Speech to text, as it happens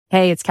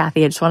Hey, it's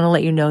Kathy. I just want to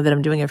let you know that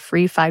I'm doing a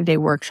free 5-day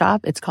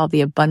workshop. It's called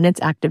the Abundance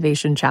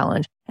Activation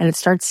Challenge, and it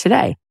starts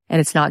today. And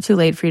it's not too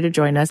late for you to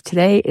join us.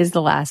 Today is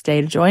the last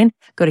day to join.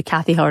 Go to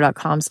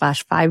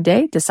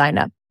kathyheller.com/5day to sign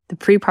up. The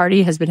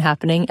pre-party has been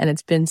happening and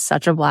it's been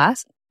such a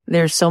blast.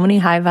 There's so many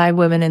high vibe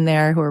women in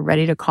there who are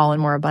ready to call in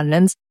more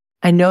abundance.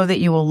 I know that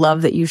you will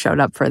love that you showed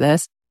up for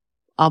this.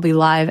 I'll be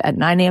live at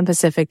 9 a.m.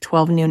 Pacific,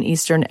 12 noon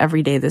Eastern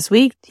every day this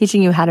week,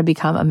 teaching you how to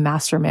become a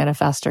master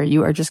manifester.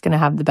 You are just going to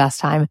have the best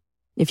time.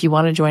 If you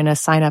want to join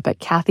us, sign up at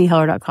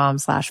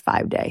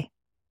kathyheller.com/5day.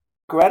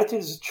 Gratitude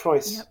is a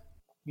choice. Yep.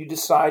 You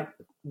decide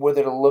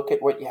whether to look at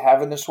what you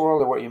have in this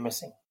world or what you're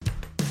missing.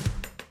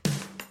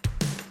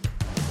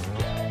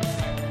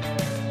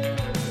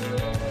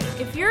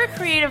 If you're a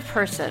creative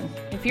person,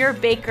 if you're a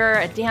baker,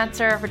 a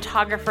dancer, a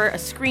photographer, a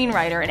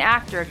screenwriter, an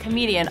actor, a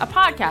comedian, a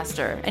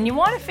podcaster, and you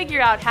want to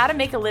figure out how to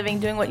make a living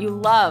doing what you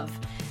love,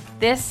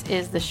 this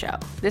is the show.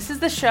 This is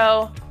the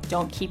show.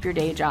 Don't keep your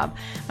day job.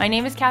 My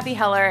name is Kathy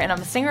Heller, and I'm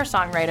a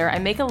singer-songwriter. I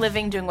make a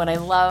living doing what I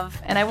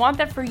love, and I want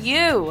that for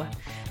you.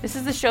 This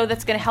is the show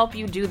that's going to help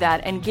you do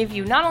that and give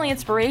you not only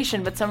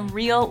inspiration, but some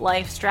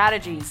real-life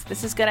strategies.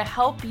 This is going to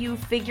help you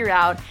figure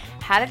out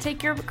how to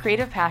take your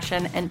creative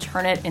passion and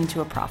turn it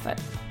into a profit.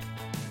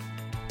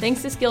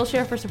 Thanks to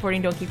Skillshare for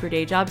supporting Don't Keep Your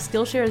Day Job.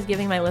 Skillshare is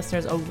giving my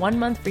listeners a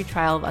 1-month free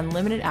trial of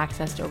unlimited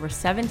access to over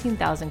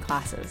 17,000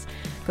 classes.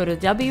 Go to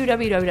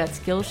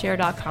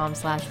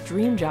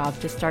www.skillshare.com/dreamjob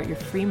to start your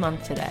free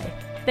month today.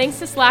 Thanks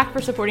to Slack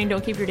for supporting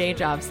Don't Keep Your Day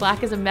Job.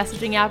 Slack is a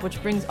messaging app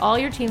which brings all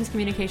your team's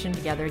communication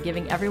together,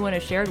 giving everyone a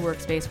shared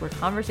workspace where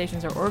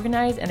conversations are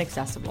organized and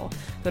accessible.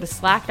 Go to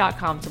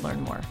slack.com to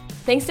learn more.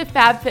 Thanks to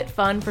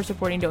FabFitFun for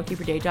supporting Don't Keep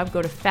Your Day Job.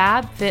 Go to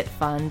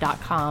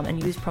fabfitfun.com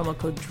and use promo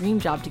code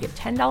DREAMJOB to get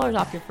 $10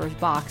 off your first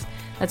box.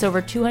 That's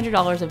over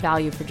 $200 of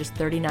value for just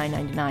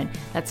 $39.99.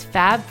 That's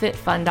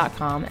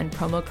fabfitfun.com and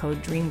promo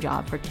code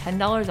DREAMJOB for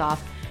 $10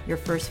 off your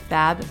first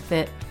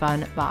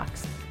FabFitFun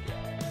box.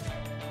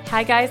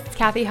 Hi guys, it's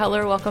Kathy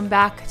Heller. Welcome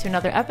back to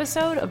another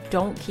episode of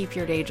Don't Keep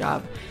Your Day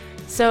Job.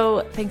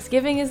 So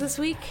Thanksgiving is this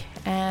week,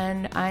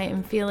 and I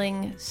am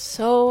feeling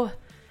so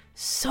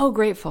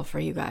grateful for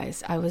you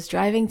guys. I was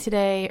driving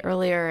today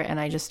earlier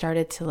and I just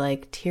started to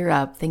tear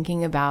up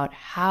thinking about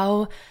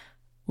how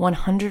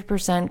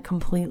 100%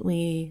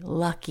 completely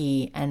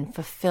lucky and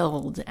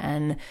fulfilled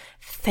and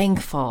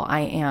thankful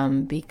I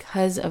am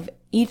because of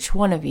each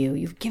one of you.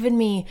 You've given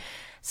me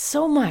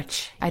so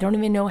much. I don't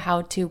even know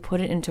how to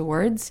put it into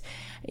words.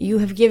 You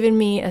have given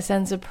me a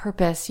sense of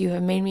purpose. You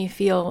have made me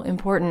feel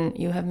important.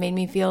 You have made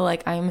me feel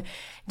like I'm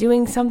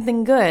doing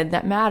something good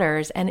that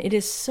matters. And it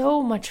is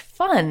so much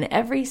fun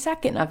every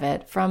second of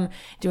it, from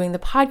doing the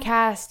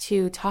podcast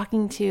to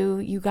talking to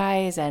you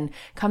guys and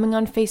coming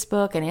on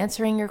Facebook and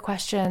answering your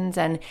questions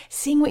and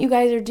seeing what you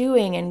guys are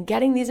doing and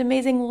getting these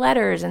amazing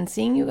letters and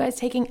seeing you guys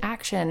taking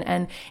action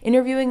and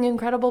interviewing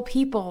incredible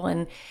people.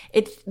 And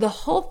the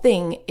whole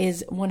thing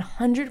is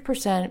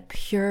 100%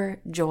 pure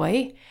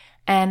joy.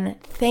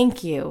 And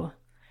thank you.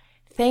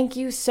 Thank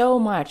you so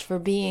much for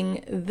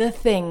being the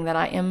thing that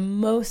I am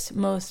most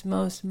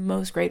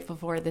grateful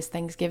for this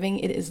Thanksgiving.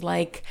 It is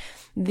like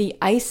the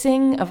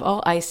icing of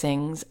all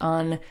icings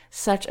on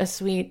such a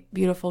sweet,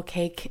 beautiful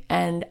cake.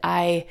 And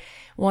I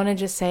want to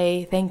just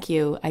say thank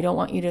you. I don't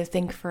want you to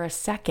think for a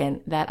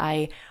second that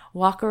I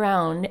walk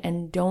around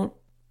and don't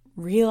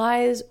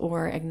realize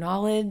or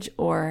acknowledge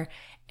or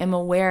am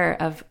aware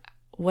of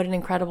what an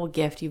incredible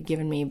gift you've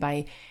given me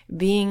by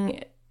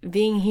being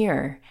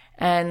here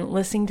and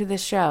listening to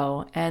this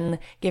show and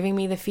giving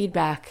me the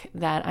feedback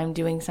that I'm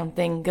doing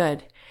something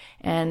good.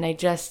 And I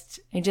just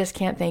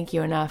can't thank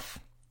you enough.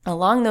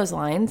 Along those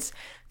lines,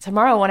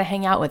 tomorrow I want to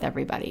hang out with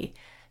everybody.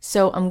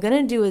 So I'm going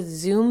to do a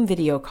Zoom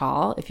video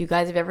call. If you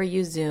guys have ever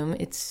used Zoom,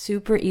 it's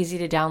super easy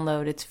to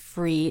download. It's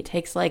free. It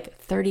takes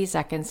 30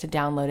 seconds to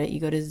download it. You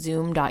go to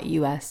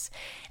zoom.us.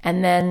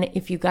 And then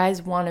if you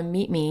guys want to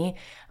meet me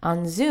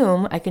on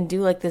Zoom, I can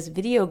do this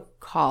video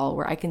call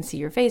where I can see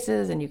your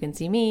faces and you can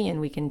see me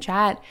and we can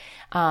chat.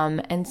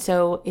 And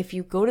so if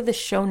you go to the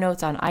show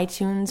notes on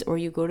iTunes or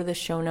you go to the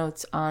show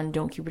notes on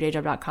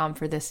don'tkeepyourdayjob.com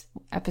for this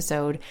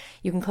episode,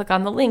 you can click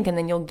on the link and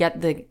then you'll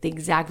get the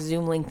exact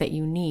Zoom link that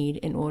you need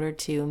in order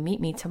to meet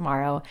me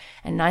tomorrow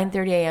at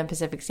 9:30 a.m.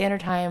 Pacific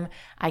Standard Time.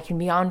 I can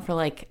be on for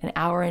an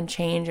hour and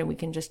change and we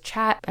can just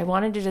chat. I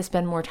wanted to just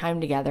spend more time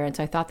together, and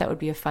so I thought that would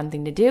be a fun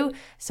thing to do.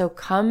 So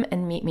come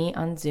and meet me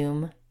on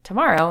Zoom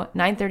tomorrow,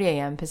 9:30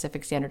 a.m.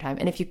 Pacific Standard Time.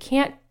 And if you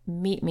can't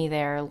meet me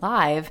there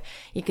live,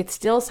 you could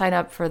still sign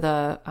up for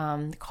the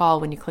call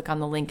when you click on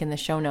the link in the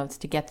show notes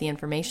to get the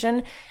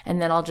information,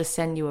 and then I'll just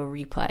send you a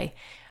replay.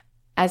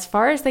 As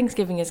far as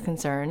Thanksgiving is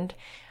concerned,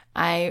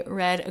 I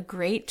read a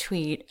great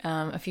tweet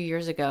a few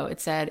years ago. It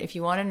said, if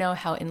you want to know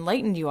how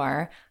enlightened you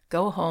are,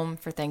 go home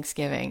for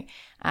Thanksgiving.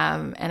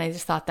 And I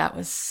just thought that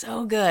was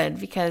so good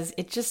because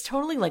it just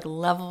totally like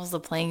levels the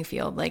playing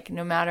field. Like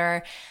no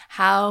matter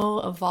how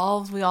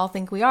evolved we all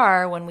think we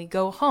are, when we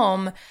go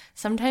home,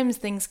 sometimes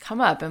things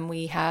come up and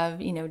we have,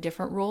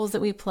 different roles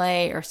that we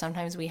play, or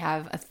sometimes we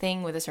have a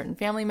thing with a certain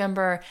family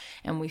member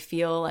and we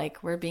feel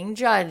like we're being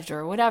judged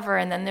or whatever.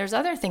 And then there's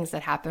other things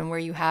that happen where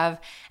you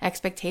have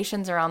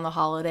expectations around the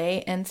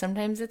holiday, and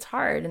sometimes it's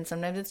hard and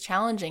sometimes it's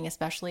challenging,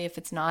 especially if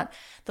it's not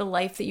the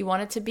life that you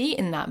want it to be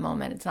in that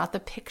moment. It's not the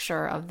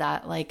picture of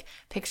that like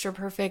picture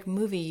perfect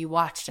movie you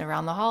watched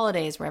around the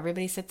holidays where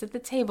everybody sits at the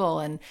table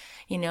and,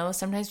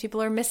 sometimes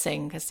people are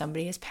missing because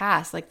somebody has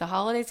passed. Like the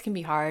holidays can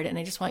be hard, and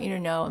I just want you to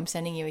know I'm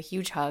sending you a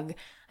huge hug.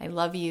 I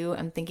love you.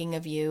 I'm thinking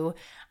of you.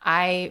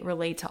 I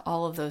relate to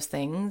all of those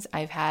things.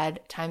 I've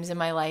had times in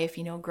my life,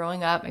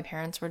 growing up, my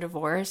parents were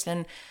divorced,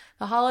 and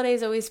the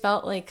holidays always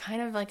felt like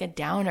kind of like a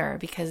downer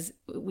because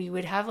we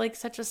would have like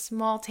such a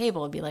small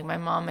table. It'd be like my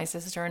mom, my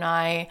sister, and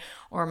I,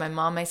 or my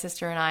mom, my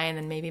sister, and I, and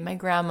then maybe my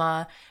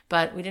grandma.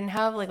 But we didn't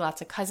have like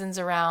lots of cousins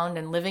around,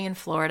 and living in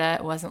Florida,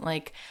 it wasn't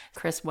like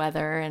crisp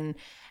weather. And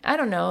I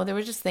don't know, there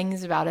were just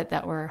things about it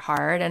that were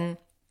hard. And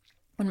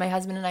when my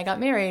husband and I got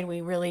married,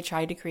 we really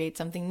tried to create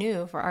something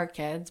new for our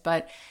kids,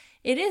 but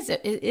it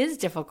is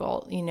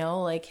difficult,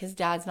 like his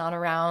dad's not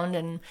around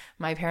and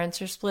my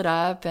parents are split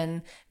up,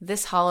 and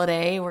this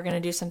holiday we're going to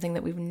do something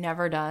that we've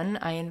never done.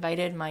 I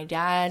invited my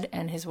dad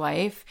and his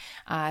wife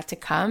to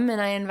come,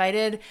 and I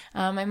invited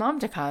my mom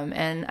to come,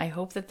 and I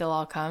hope that they'll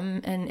all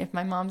come. And if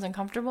my mom's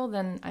uncomfortable,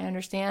 then I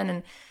understand.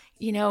 And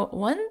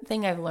one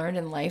thing I've learned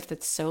in life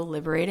that's so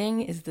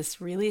liberating is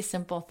this really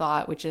simple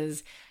thought, which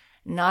is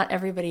not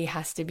everybody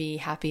has to be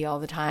happy all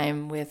the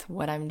time with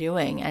what I'm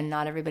doing, and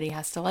not everybody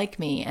has to like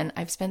me. And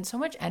I've spent so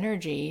much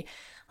energy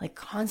like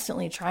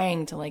constantly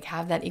trying to like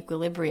have that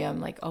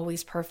equilibrium, like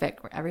always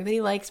perfect, where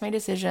everybody likes my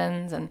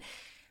decisions. And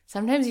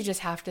sometimes you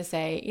just have to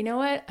say, you know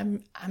what,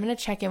 I'm going to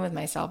check in with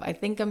myself. I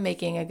think I'm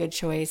making a good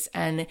choice.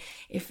 And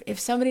if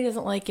somebody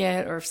doesn't like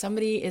it, or if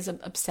somebody is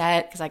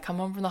upset because I come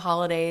home from the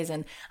holidays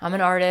and I'm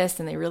an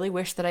artist and they really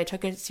wish that I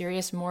took a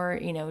serious, more,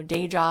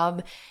 day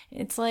job,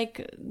 it's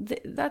like,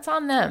 that's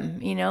on them,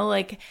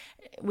 like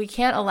we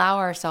can't allow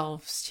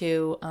ourselves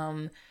to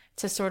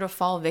sort of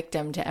fall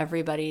victim to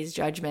everybody's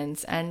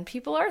judgments. And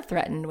people are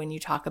threatened when you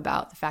talk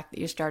about the fact that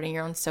you're starting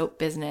your own soap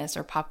business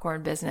or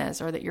popcorn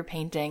business, or that you're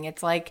painting.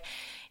 It's like,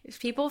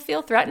 people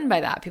feel threatened by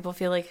that. People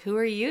feel like, who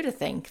are you to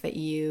think that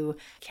you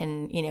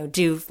can,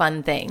 do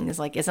fun things?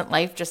 Like, isn't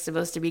life just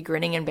supposed to be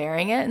grinning and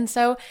bearing it? And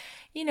so,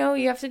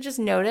 you have to just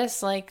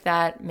notice like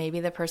that maybe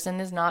the person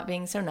is not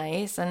being so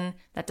nice, and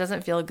that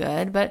doesn't feel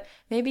good, but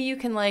maybe you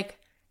can like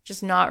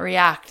just not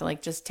react,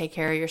 like just take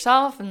care of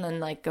yourself, and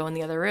then like go in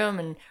the other room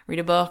and read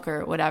a book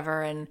or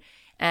whatever. And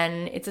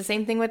it's the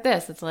same thing with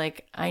this. It's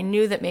like, I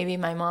knew that maybe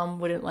my mom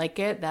wouldn't like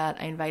it, that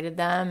I invited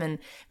them, and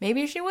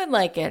maybe she would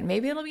like it.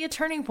 Maybe it'll be a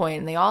turning point,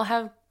 and they all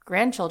have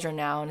grandchildren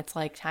now, and it's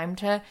like time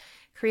to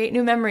create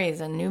new memories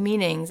and new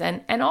meanings.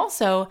 And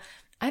also,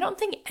 I don't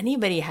think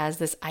anybody has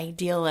this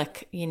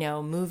idyllic,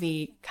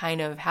 movie kind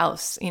of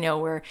house,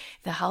 where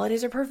the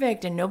holidays are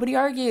perfect and nobody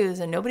argues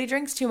and nobody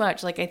drinks too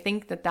much. Like, I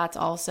think that that's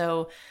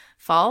also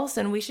false,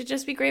 and we should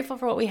just be grateful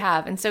for what we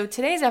have. And so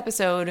today's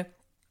episode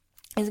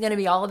is going to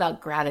be all about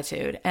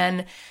gratitude.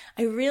 And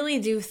I really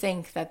do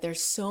think that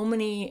there's so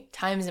many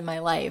times in my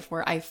life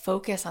where I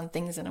focus on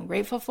things that I'm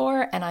grateful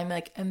for, and I'm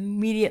like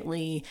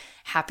immediately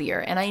happier.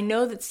 And I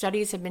know that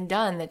studies have been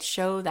done that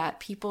show that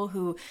people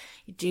who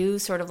do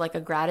sort of like a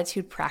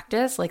gratitude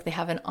practice, like they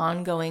have an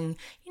ongoing,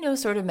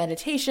 sort of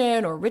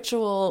meditation or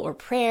ritual or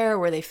prayer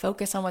where they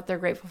focus on what they're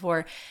grateful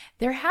for,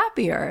 they're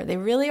happier. They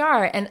really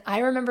are. And I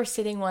remember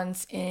sitting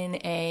once in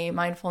a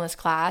mindfulness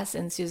class,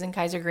 and Susan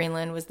Kaiser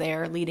Greenland was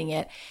there leading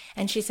it.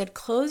 And she said,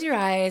 close your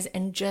eyes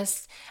and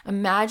just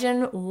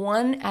imagine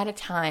one at a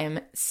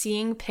time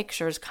seeing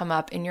pictures come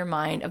up in your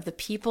mind of the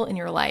people in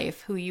your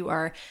life who you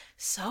are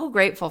so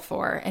grateful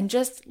for, and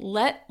just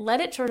let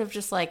it sort of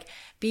just like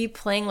be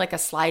playing like a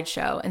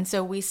slideshow. And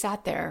so we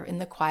sat there in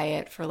the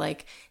quiet for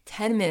like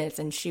 10 minutes,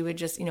 and she would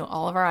just,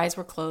 all of our eyes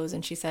were closed,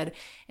 and she said,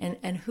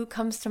 and who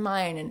comes to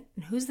mind,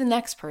 and who's the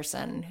next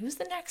person, and who's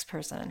the next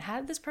person, and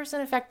how did this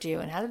person affect you,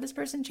 and how did this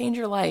person change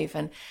your life?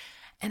 And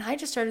I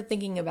just started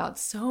thinking about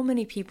so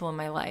many people in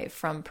my life,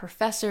 from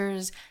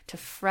professors to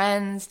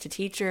friends to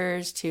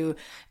teachers to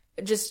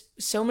just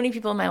so many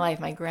people in my life.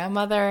 My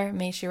grandmother,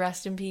 may she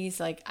rest in peace.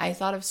 Like, I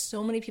thought of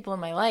so many people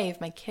in my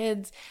life, my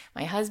kids,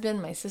 my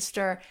husband, my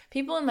sister,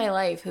 people in my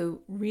life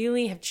who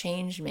really have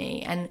changed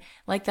me. And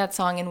like that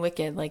song in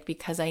Wicked, like,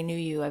 because I knew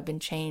you, I've been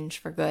changed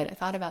for good. I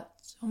thought about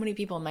so many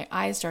people, and my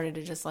eyes started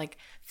to just like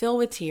fill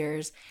with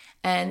tears.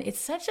 And it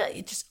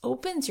just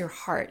opens your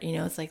heart.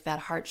 It's like that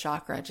heart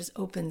chakra. It just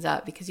opens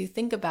up because you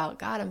think about,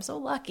 God, I'm so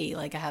lucky.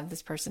 Like I have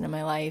this person in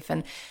my life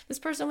and this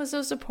person was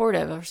so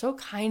supportive or so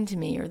kind to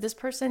me, or this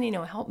person,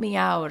 helped me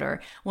out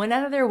or went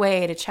out of their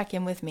way to check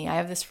in with me. I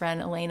have this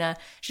friend, Elena.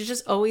 She's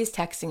just always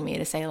texting me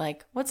to say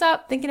like, what's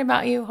up? Thinking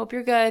about you. Hope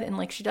you're good. And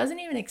like, she doesn't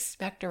even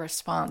expect a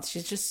response.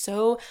 She's just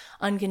so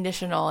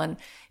unconditional. And,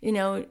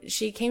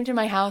 she came to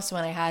my house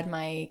when I had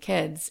my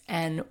kids,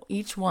 and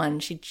each one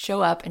she'd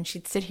show up and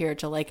she'd sit here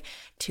till like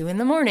 2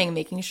 a.m,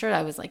 making sure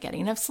I was like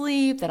getting enough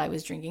sleep, that I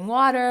was drinking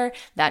water,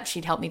 that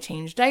she'd help me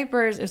change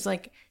diapers. It was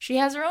like, she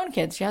has her own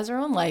kids, she has her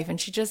own life, and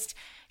she just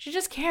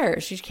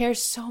cares. She cares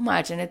so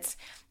much. And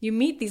you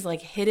meet these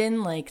like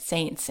hidden like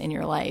saints in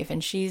your life.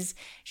 And she's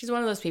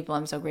one of those people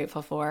I'm so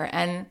grateful for.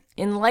 And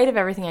in light of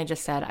everything I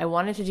just said, I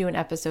wanted to do an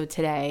episode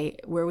today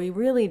where we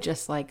really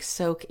just like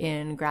soak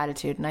in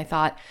gratitude. And I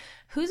thought,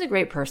 who's a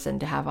great person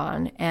to have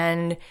on?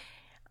 And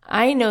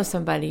I know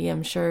somebody,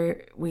 I'm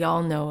sure we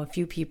all know a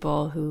few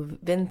people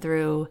who've been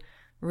through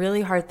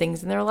really hard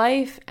things in their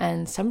life.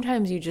 And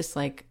sometimes you're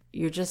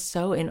just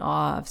so in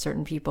awe of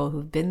certain people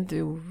who've been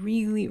through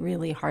really,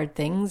 really hard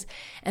things,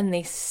 and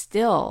they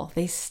still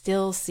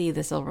see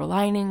the silver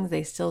linings.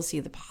 They still see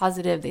the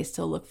positive. They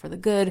still look for the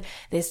good.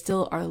 They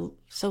still are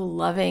so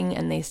loving,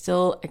 and they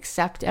still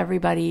accept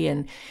everybody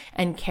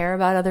and care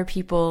about other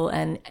people.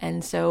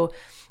 And so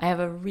I have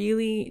a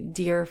really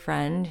dear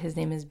friend. His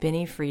name is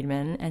Binny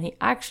Freedman, and he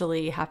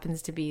actually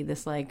happens to be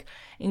this like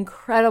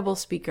incredible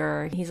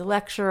speaker. He's a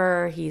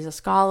lecturer. He's a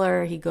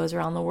scholar. He goes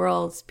around the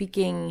world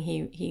speaking.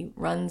 He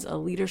runs a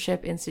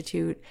leadership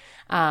institute.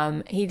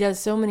 He does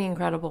so many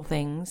incredible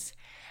things.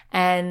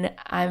 And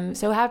I'm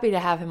so happy to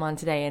have him on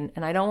today.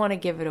 And I don't want to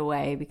give it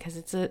away because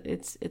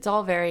it's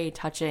all very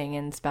touching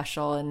and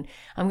special. And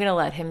I'm going to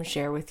let him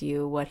share with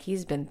you what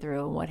he's been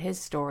through and what his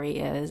story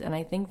is. And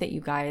I think that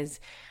you guys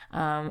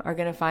are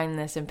going to find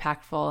this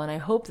impactful. And I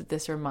hope that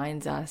this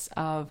reminds us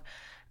of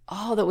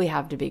all that we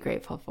have to be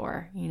grateful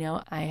for.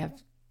 I have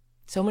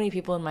so many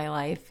people in my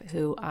life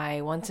who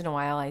once in a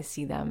while I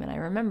see them and I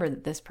remember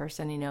that this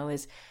person,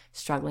 is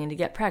struggling to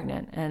get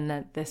pregnant, and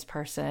that this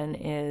person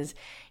is,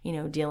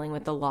 dealing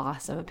with the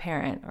loss of a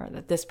parent, or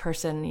that this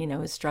person,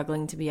 is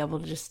struggling to be able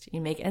to just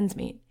make ends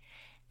meet.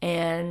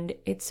 And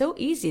it's so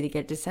easy to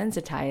get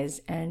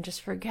desensitized and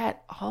just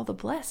forget all the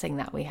blessing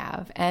that we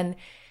have. And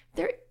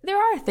there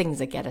are things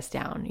that get us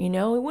down. We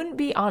wouldn't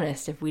be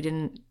honest if we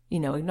didn't,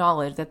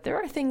 acknowledge that there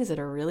are things that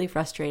are really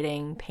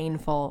frustrating,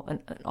 painful,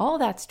 and all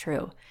that's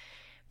true.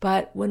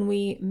 But when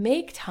we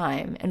make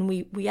time and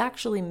we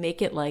actually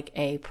make it like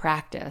a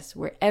practice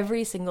where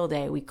every single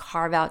day we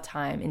carve out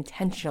time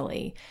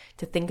intentionally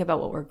to think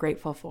about what we're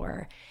grateful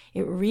for,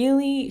 it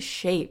really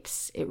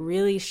shapes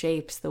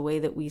the way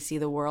that we see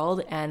the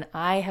world. And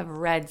I have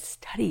read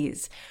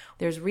studies.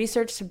 There's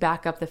research to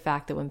back up the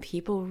fact that when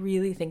people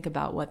really think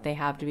about what they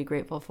have to be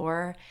grateful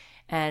for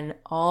and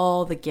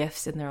all the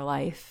gifts in their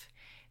life,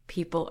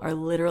 people are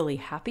literally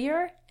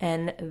happier,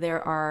 and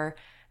there are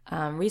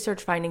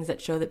research findings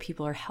that show that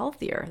people are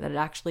healthier, that it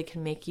actually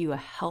can make you a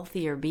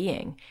healthier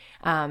being,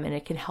 and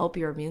it can help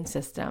your immune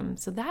system.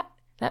 So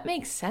that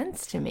makes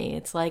sense to me.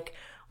 It's like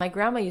my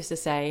grandma used to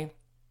say,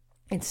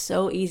 it's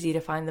so easy to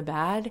find the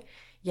bad,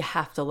 you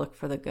have to look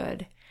for the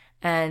good.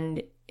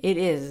 And it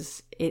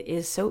is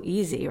so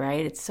easy,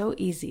 right? It's so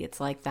easy. It's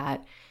like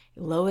that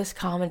lowest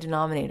common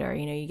denominator.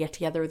 You get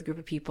together with a group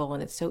of people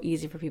and it's so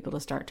easy for people to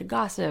start to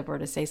gossip or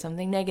to say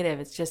something negative.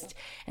 It's just,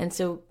 and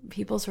so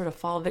people sort of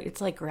fall,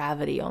 it's like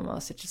gravity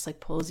almost. It just like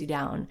pulls you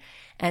down.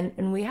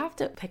 And we have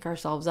to pick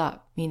ourselves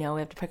up, we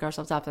have to pick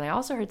ourselves up. And I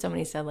also heard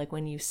somebody said, like,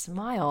 when you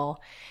smile,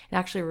 it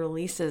actually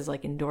releases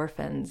like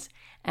endorphins.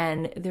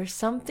 And there's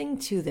something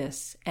to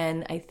this.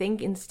 And I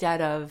think instead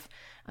of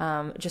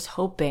just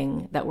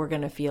hoping that we're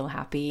going to feel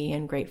happy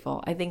and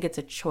grateful, I think it's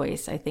a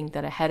choice. I think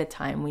that ahead of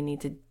time, we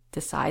need to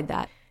decide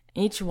that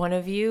each one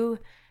of you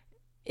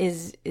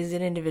is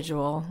an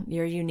individual.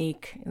 You're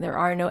unique. There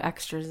are no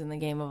extras in the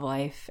game of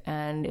life.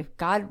 And if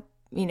God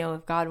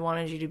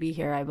wanted you to be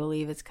here, I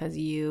believe it's because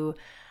you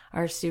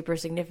are super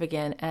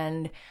significant.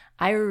 And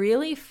I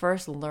really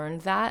first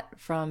learned that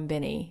from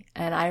Binny.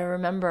 And I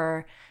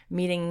remember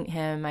meeting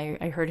him.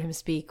 I heard him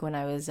speak when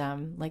I was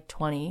like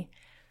 20.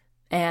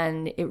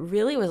 And it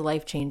really was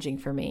life-changing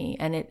for me.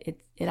 And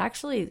it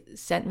actually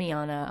sent me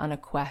on a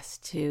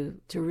quest to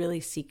really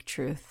seek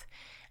truth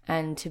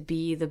and to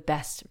be the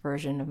best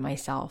version of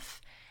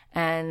myself.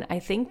 And I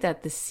think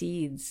that the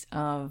seeds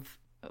of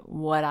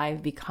what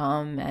I've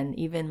become, and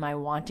even my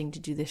wanting to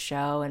do this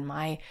show, and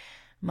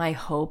my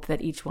hope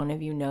that each one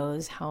of you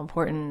knows how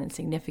important and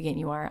significant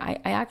you are, I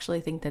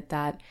actually think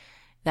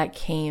that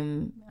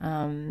came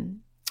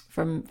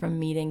from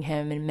meeting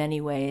him in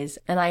many ways.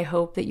 And I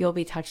hope that you'll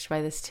be touched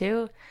by this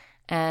too.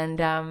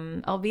 And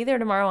I'll be there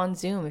tomorrow on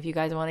Zoom if you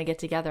guys want to get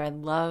together. I'd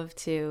love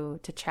to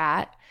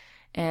chat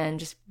and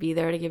just be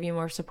there to give you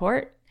more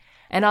support.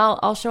 And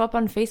I'll show up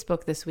on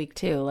Facebook this week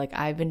too. Like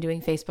I've been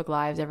doing Facebook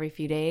Lives every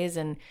few days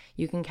and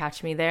you can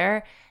catch me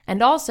there.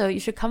 And also you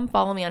should come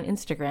follow me on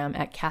Instagram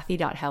at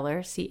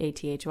Kathy.Heller,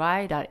 CATHY.HELLER.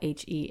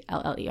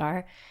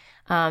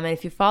 And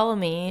if you follow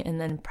me and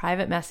then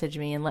private message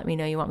me and let me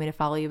know you want me to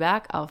follow you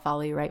back, I'll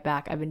follow you right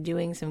back. I've been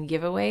doing some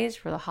giveaways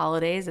for the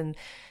holidays and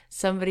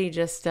somebody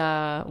just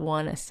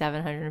won a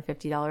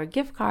 $750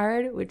 gift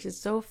card, which is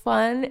so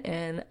fun.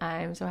 And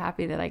I'm so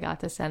happy that I got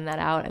to send that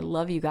out. I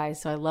love you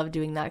guys. So I love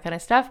doing that kind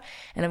of stuff.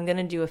 And I'm going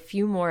to do a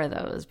few more of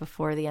those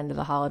before the end of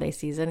the holiday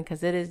season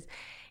because it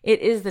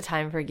is the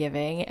time for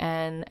giving.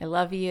 And I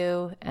love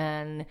you.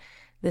 And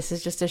this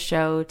is just a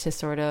show to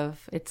sort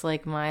of, it's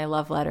like my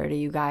love letter to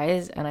you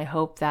guys. And I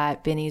hope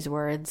that Binny's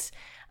words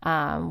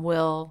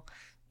will,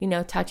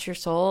 touch your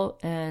soul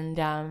and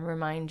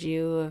remind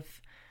you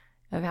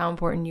of how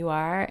important you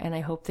are. And I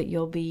hope that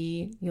you'll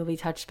be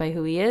touched by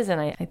who he is. And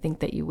I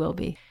think that you will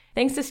be.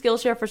 Thanks to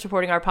Skillshare for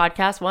supporting our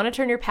podcast. Want to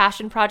turn your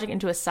passion project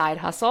into a side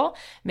hustle?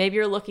 Maybe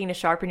you're looking to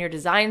sharpen your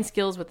design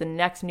skills with the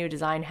next new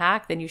design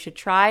hack? Then you should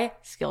try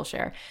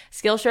Skillshare.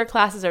 Skillshare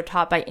classes are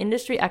taught by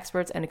industry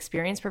experts and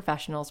experienced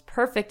professionals,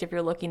 perfect if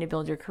you're looking to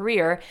build your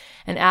career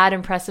and add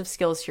impressive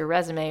skills to your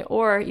resume,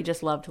 or you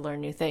just love to learn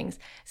new things.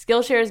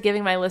 Skillshare is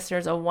giving my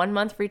listeners a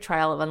 1-month free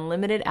trial of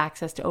unlimited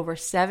access to over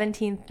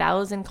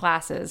 17,000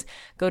 classes.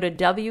 Go to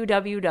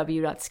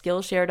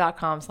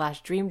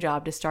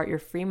www.skillshare.com/dreamjob to start your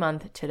free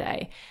month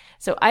today.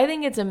 So I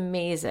think it's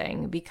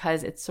amazing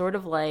because it's sort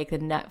of like the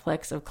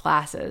Netflix of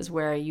classes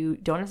where you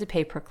don't have to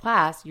pay per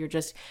class. You're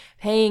just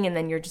paying and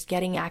then you're just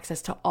getting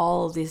access to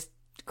all of this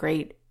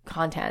great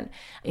content.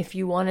 If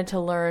you wanted to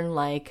learn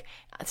like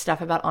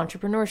stuff about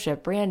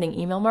entrepreneurship, branding,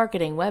 email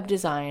marketing, web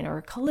design,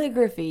 or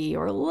calligraphy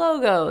or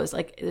logos,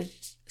 like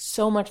there's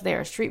so much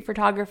there. Street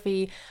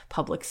photography,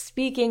 public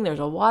speaking, there's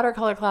a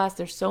watercolor class.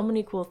 There's so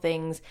many cool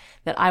things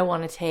that I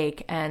want to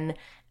take. And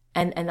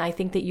I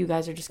think that you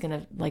guys are just going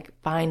to like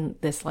find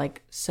this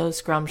like so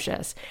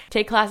scrumptious.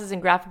 Take classes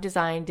in graphic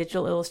design,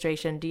 digital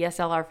illustration,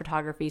 DSLR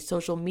photography,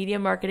 social media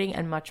marketing,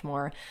 and much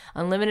more.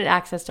 Unlimited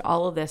access to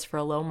all of this for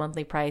a low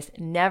monthly price.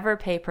 Never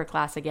pay per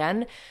class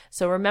again.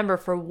 So remember,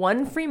 for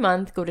 1 free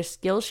month, go to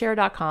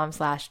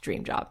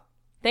Skillshare.com/dreamjob.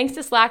 Thanks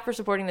to Slack for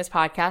supporting this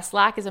podcast.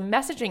 Slack is a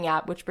messaging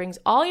app which brings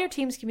all your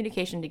team's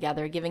communication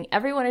together, giving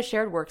everyone a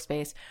shared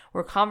workspace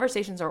where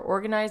conversations are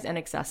organized and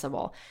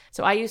accessible.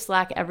 So I use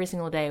Slack every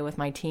single day with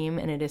my team,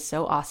 and it is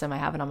so awesome. I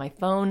have it on my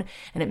phone,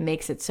 and it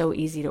makes it so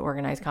easy to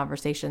organize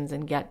conversations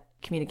and get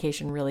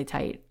communication really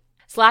tight.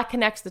 Slack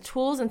connects the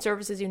tools and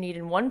services you need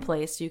in one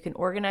place so you can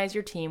organize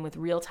your team with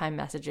real-time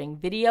messaging,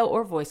 video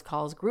or voice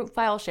calls, group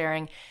file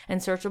sharing, and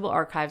searchable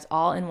archives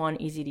all in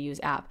one easy-to-use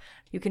app.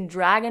 You can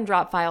drag and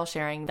drop file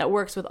sharing that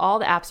works with all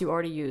the apps you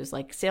already use,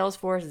 like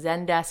Salesforce,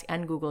 Zendesk,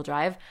 and Google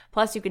Drive.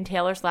 Plus, you can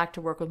tailor Slack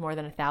to work with more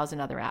than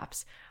 1,000 other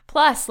apps.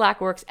 Plus, Slack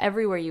works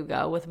everywhere you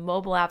go with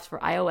mobile apps for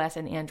iOS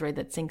and Android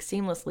that sync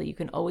seamlessly. You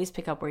can always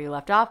pick up where you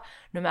left off,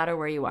 no matter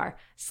where you are.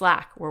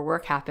 Slack, where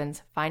work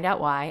happens. Find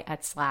out why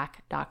at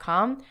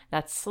slack.com.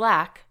 That's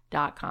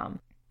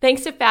slack.com.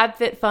 Thanks to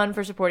FabFitFun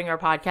for supporting our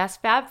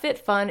podcast.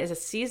 FabFitFun is a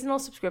seasonal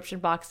subscription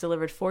box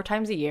delivered 4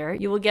 times a year.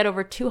 You will get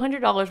over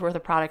 $200 worth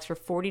of products for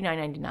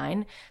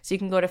 $49.99. So you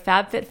can go to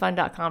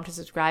fabfitfun.com to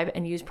subscribe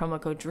and use promo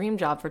code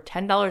DREAMJOB for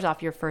 $10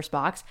 off your first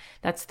box.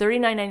 That's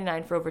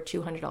 $39.99 for over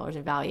 $200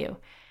 in value.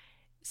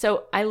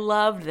 So I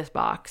loved this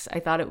box. I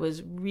thought it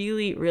was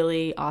really,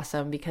 really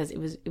awesome because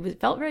it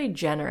felt very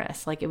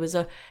generous. Like it was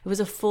a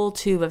full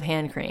tube of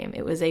hand cream.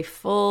 It was a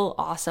full,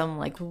 awesome,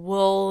 like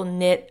wool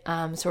knit,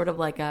 sort of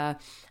like a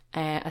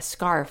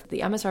scarf.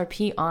 The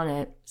MSRP on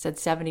it said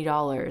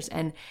 $70,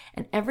 and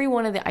every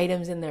one of the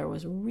items in there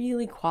was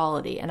really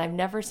quality. And I've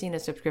never seen a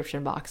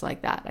subscription box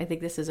like that. I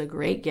think this is a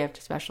great gift,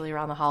 especially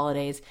around the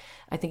holidays.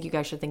 I think you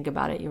guys should think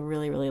about it. You'll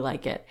really, really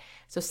like it.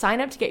 So sign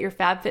up to get your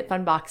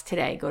FabFitFun box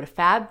today. Go to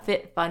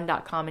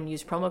fabfitfun.com and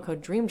use promo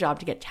code DREAMJOB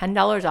to get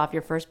 $10 off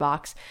your first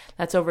box.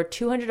 That's over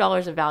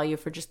 $200 of value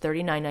for just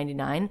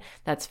 $39.99.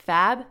 That's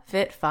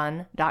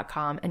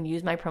fabfitfun.com and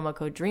use my promo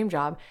code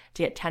DREAMJOB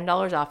to get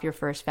 $10 off your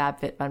first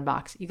FabFitFun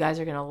box. You guys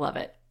are going to love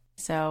it.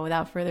 So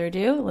without further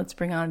ado, let's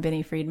bring on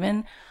Binny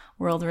Freedman,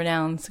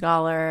 world-renowned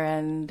scholar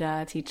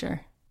and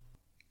teacher.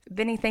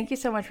 Binny, thank you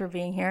so much for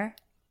being here.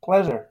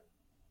 Pleasure.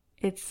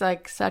 It's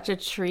like such a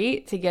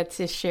treat to get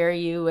to share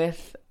you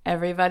with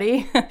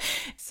everybody.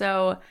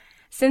 So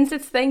since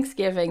it's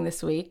Thanksgiving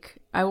this week,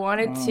 I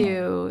wanted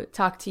to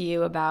talk to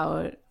you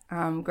about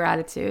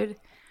gratitude.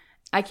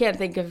 I can't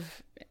think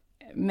of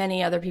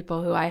many other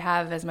people who I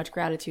have as much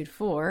gratitude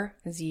for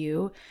as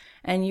you.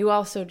 And you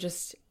also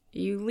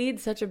you lead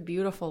such a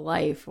beautiful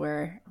life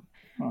where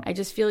I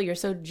just feel you're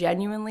so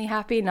genuinely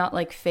happy, not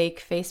like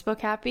fake Facebook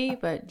happy,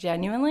 but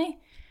genuinely.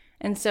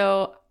 And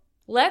so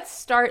let's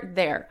start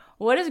there.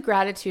 What does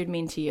gratitude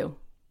mean to you?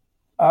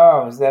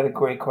 Oh, is that a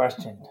great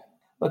question?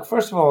 Look,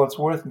 first of all, it's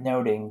worth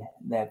noting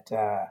that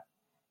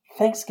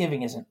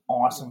Thanksgiving is an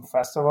awesome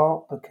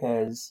festival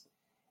because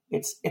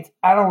it's.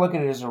 I don't look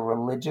at it as a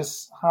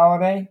religious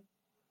holiday.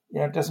 You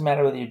know, it doesn't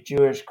matter whether you're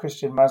Jewish,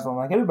 Christian, Muslim.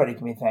 Like everybody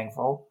can be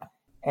thankful.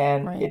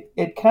 And Right.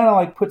 it kind of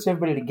like puts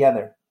everybody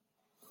together.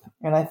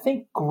 And I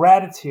think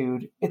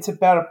gratitude, it's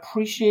about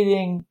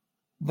appreciating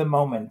the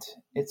moment.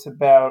 It's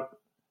about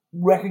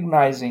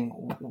recognizing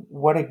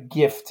what a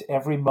gift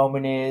every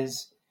moment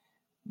is,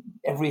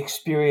 every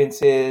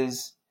experience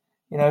is.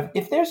 You know,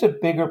 if there's a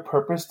bigger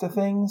purpose to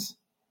things,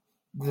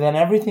 then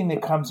everything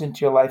that comes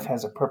into your life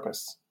has a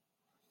purpose.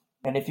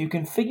 And if you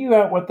can figure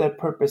out what that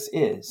purpose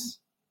is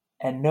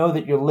and know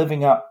that you're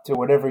living up to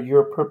whatever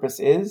your purpose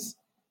is,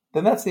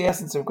 then that's the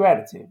essence of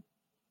gratitude,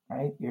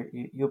 right?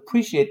 You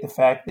appreciate the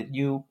fact that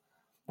you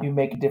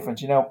make a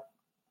difference. You know,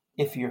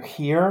 if you're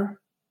here,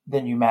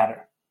 then you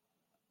matter.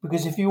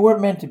 Because if you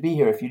weren't meant to be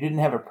here, if you didn't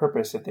have a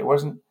purpose, if there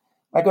wasn't,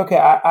 like, okay,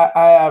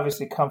 I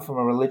obviously come from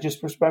a religious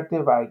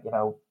perspective. I,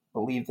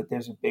 believe that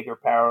there's a bigger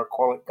power,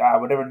 call it God,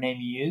 whatever name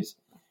you use.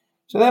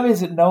 So that means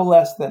that no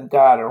less than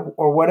God,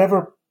 or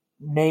whatever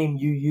name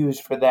you use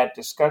for that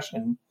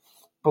discussion,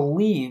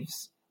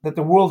 believes that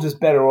the world is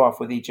better off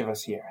with each of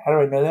us here. How do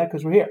I know that?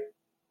 Because we're here.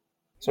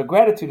 So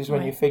gratitude is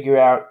when you figure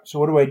out, so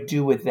what do I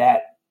do with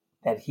that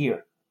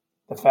here,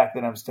 the fact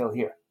that I'm still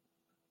here?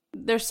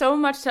 There's so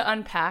much to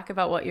unpack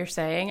about what you're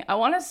saying. I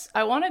want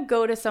to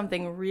go to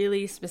something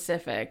really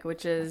specific,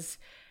 which is,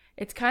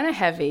 it's kind of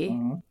heavy,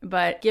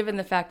 but given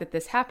the fact that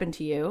this happened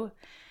to you,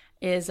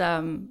 is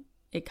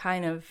it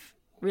kind of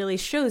really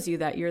shows you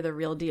that you're the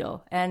real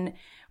deal. And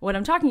what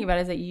I'm talking about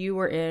is that you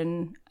were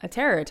in a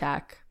terror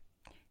attack.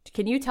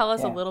 Can you tell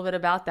us a little bit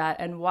about that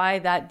and why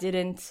that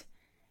didn't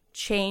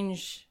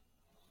change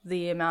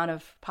the amount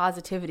of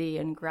positivity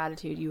and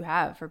gratitude you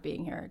have for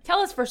being here? Tell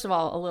us, first of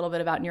all, a little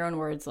bit about, in your own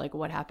words, like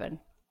what happened.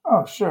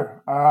 Oh,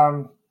 sure.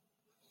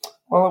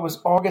 Well, it was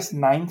August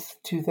 9th,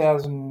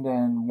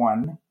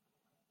 2001,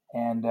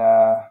 and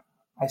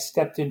I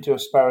stepped into a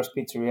Sparrow's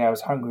Pizzeria. I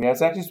was hungry. I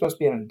was actually supposed to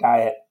be on a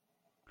diet.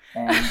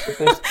 And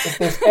if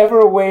there's ever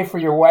a way for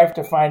your wife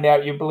to find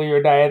out you blew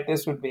your diet,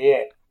 this would be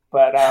it.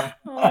 But oh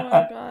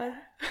my God.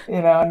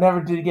 I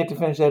never did get to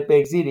finish that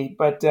baked ziti.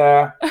 But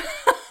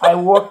I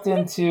walked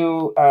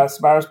into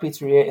Sparrow's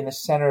Pizzeria in the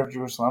center of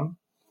Jerusalem.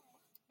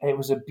 It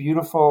was a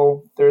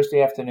beautiful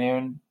Thursday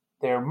afternoon.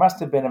 There must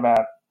have been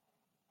about,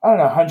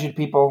 100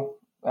 people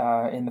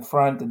in the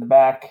front and the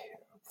back,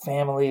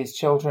 families,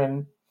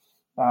 children.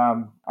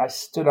 I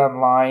stood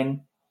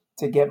online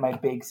to get my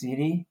baked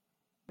ziti,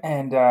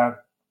 and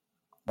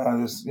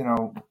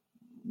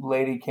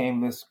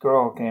this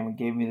girl came and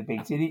gave me the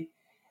baked ziti.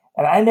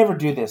 And I never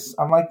do this.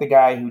 I'm like the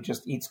guy who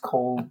just eats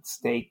cold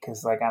steak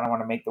because, I don't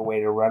want to make the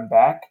waiter run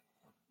back.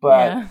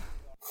 But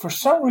for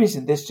some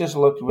reason, this just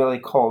looked really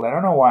cold. I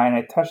don't know why. And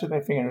I touched it with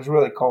my finger, and it was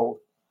really cold.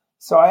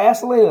 So I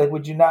asked the lady,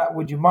 would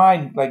you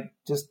mind,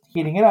 just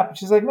heating it up? And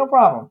she's like, no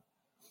problem.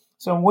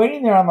 So I'm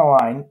waiting there on the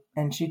line,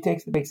 and she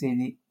takes the baked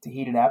ziti to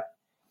heat it up.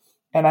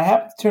 And I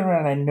happen to turn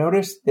around, and I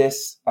noticed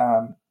this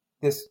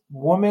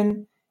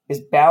woman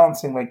is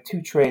balancing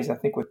two trays, I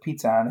think, with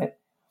pizza on it.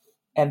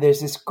 And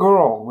there's this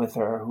girl with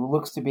her who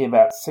looks to be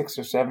about 6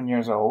 or 7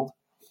 years old.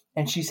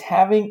 And she's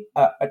having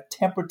a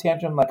temper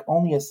tantrum like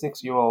only a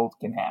 6-year-old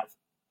can have,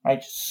 right?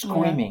 Just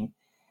screaming.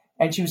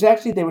 Yeah. And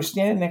they were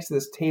standing next to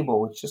this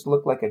table, which just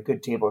looked like a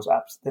good table. It was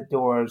opposite the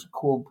doors, a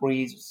cool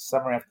breeze, it was a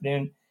summer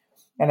afternoon.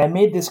 And I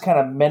made this kind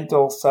of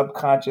mental,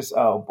 subconscious,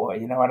 oh boy,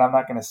 you know what? I'm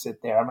not going to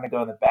sit there. I'm going to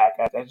go in the back.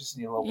 I just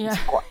need a little piece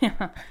of quiet.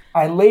 Yeah.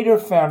 I later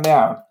found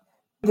out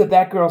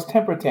that girl's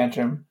temper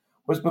tantrum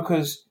was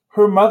because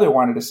her mother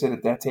wanted to sit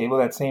at that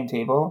same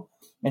table,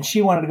 and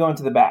she wanted to go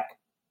into the back.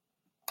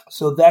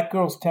 So that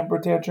girl's temper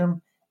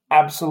tantrum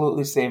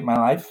absolutely saved my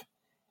life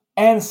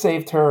and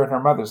saved her and her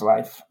mother's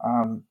life.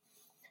 So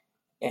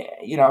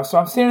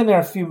I'm standing there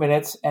a few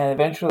minutes, and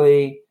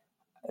eventually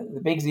the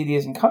baked ziti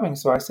isn't coming.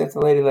 So I said to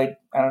the lady,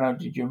 I don't know,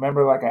 did you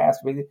remember, I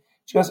asked her?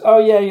 She goes, oh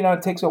yeah,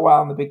 it takes a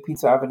while and the big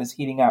pizza oven is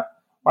heating up.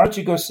 Why don't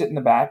you go sit in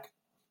the back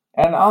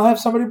and I'll have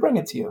somebody bring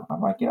it to you.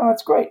 I'm like,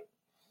 that's great.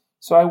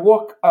 So I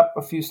walk up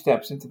a few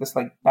steps into this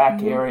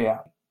back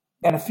area.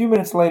 And a few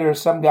minutes later,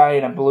 some guy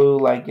in a blue,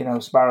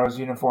 Sparrow's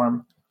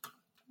uniform,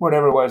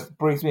 whatever it was,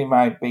 brings me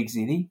my baked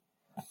ziti.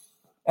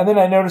 And then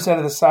I notice out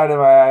of the side of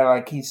my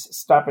eye, he's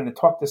stopping to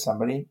talk to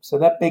somebody. So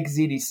that baked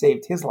ziti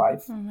saved his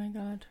life. Oh my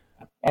God.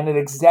 And at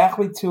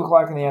exactly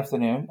 2:00 in the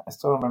afternoon, I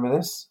still remember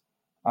this,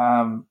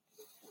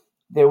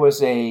 there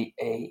was a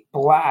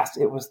blast.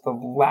 It was the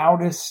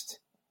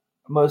loudest,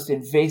 most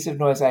invasive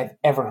noise I've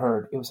ever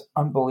heard. It was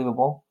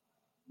unbelievable.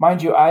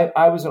 Mind you,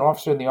 I was an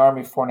officer in the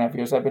Army for 4.5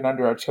 years. I've been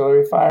under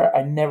artillery fire.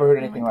 I never heard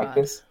anything like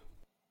this.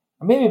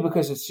 Maybe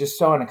because it's just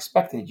so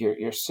unexpected.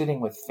 You're sitting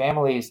with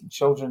families and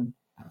children.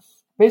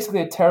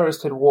 Basically, a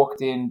terrorist had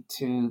walked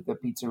into the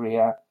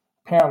pizzeria.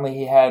 Apparently,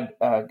 he had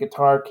a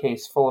guitar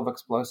case full of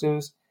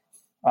explosives.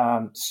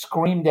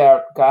 Screamed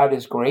out, "God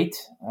is great,"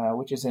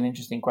 which is an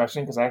interesting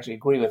question because I actually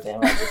agree with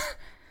him. It just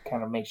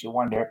kind of makes you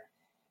wonder.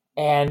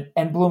 And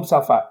blew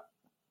himself up.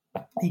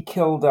 He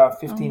killed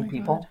 15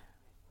 people. God.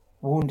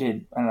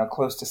 Wounded,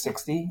 close to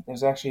 60.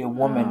 There's actually a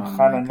woman,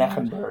 Hannah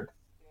Nechenberg,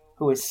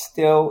 who is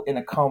still in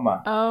a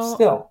coma,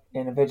 still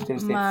in a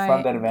vegetative state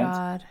from that event.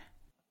 God.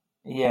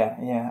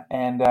 Yeah.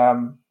 And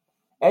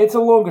It's a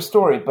longer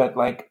story, but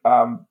like,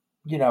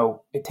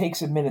 it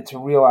takes a minute to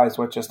realize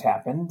what just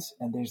happened.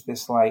 And there's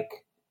this like,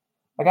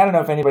 I don't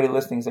know if anybody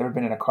listening has ever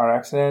been in a car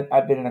accident.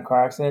 I've been in a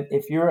car accident.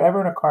 If you're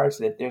ever in a car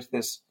accident, there's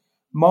this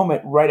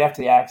moment right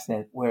after the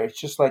accident where it's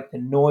just like the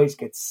noise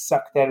gets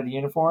sucked out of the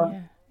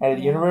uniform, out of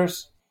the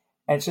universe.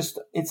 And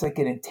it's like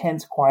an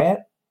intense quiet.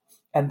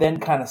 And then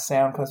kind of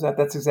sound comes out.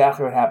 That's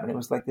exactly what happened. It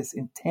was like this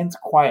intense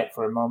quiet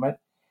for a moment.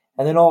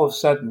 And then all of a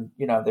sudden,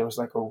 there was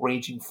like a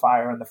raging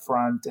fire in the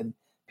front and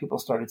people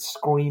started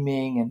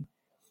screaming. And,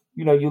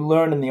 you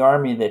learn in the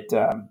Army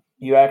that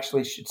you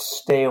actually should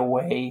stay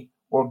away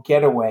or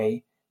get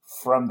away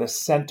from the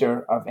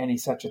center of any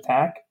such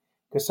attack.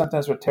 Because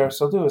sometimes what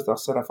terrorists will do is they'll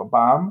set off a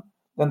bomb.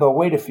 Then they'll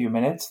wait a few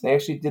minutes. They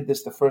actually did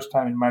this the first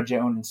time in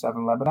Marjaoun in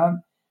southern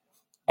Lebanon.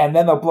 And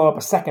then they'll blow up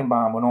a second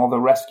bomb when all the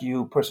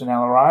rescue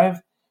personnel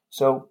arrive.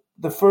 So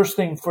the first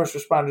thing first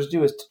responders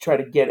do is to try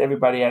to get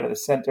everybody out of the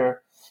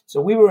center. So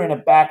we were in a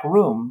back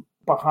room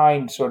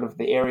behind sort of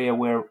the area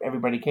where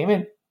everybody came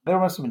in. There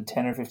must have been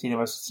 10 or 15 of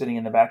us sitting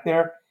in the back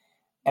there,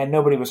 and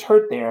nobody was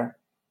hurt there.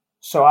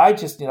 So I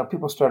just,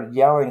 people started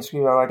yelling and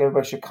screaming, like,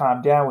 everybody should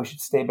calm down. We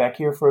should stay back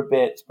here for a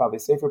bit. It's probably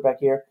safer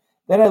back here.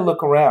 Then I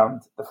look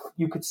around.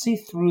 You could see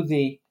through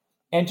the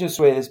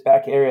entranceway of this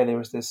back area, there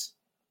was this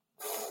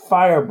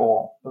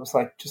fireball. It was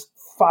like just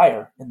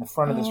fire in the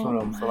front of this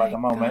room for like a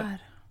moment. God.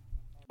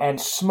 And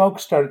smoke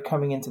started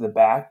coming into the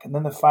back, and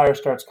then the fire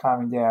starts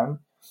calming down.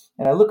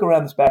 And I look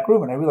around this back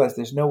room, and I realize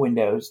there's no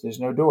windows, there's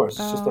no doors.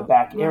 It's just a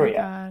back area.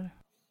 God.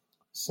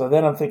 So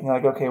then I'm thinking,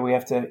 like, okay, we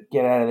have to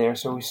get out of there.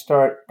 So we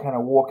start kind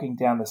of walking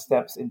down the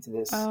steps into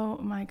this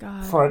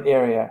front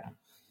area.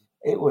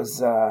 It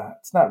was,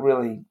 it's not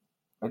really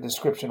a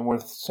description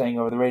worth saying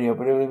over the radio,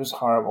 but it was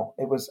horrible.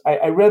 It was.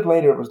 I read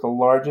later it was the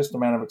largest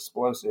amount of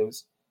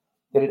explosives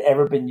that had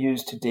ever been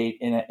used to date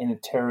in a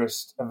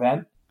terrorist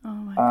event. Oh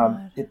my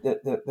God.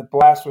 The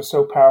blast was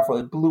so powerful,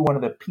 it blew one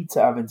of the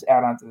pizza ovens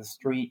out onto the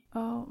street.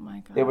 Oh my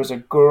God. There was a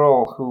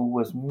girl who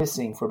was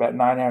missing for about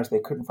 9 hours.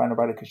 They couldn't find her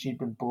body because she'd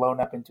been blown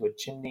up into a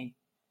chimney.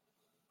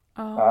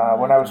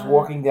 When I was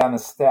walking down the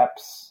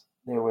steps,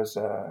 there was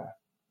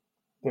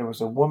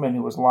a woman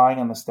who was lying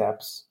on the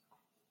steps,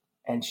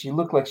 and she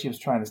looked like she was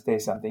trying to say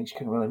something. She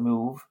couldn't really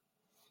move.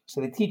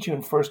 So they teach you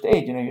in first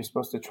aid, you're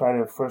supposed to try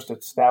to first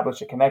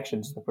establish a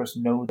connection so the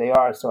person know who they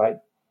are. So I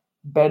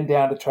bend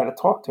down to try to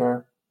talk to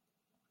her.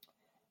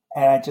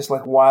 And I just,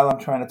 like, while I'm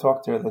trying to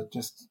talk to her,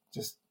 just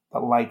the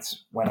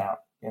lights went out.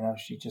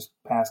 She just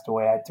passed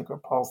away. I took her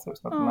pulse. There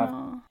was nothing left.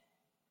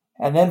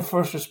 And then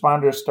first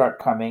responders start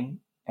coming,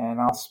 and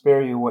I'll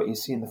spare you what you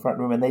see in the front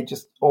room. And they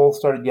just all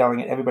started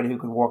yelling at everybody who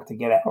could walk to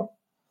get out.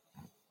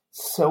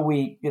 So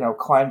we,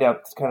 climbed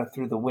out kind of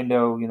through the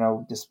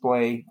window,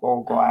 display,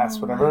 all glass,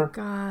 whatever.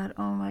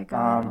 Oh my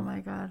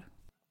God.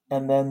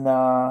 And then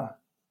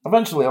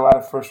eventually a lot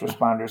of first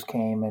responders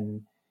came,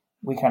 and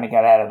we kind of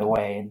got out of the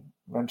way. And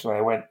eventually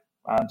I went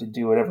on to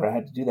do whatever I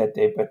had to do that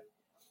day. But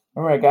I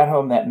remember I got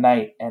home that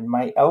night, and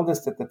my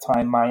eldest at the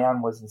time,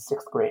 Mayan, was in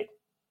 6th grade.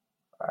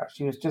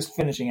 She was just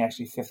finishing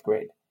actually 5th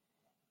grade.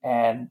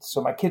 And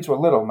so my kids were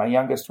little. My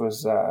youngest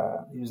was,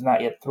 he was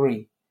not yet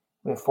 3.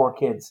 We have 4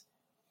 kids.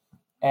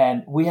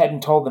 And we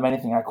hadn't told them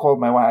anything. I called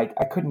my wife.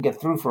 I couldn't get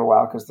through for a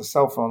while because the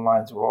cell phone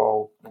lines were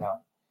all,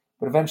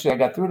 But eventually I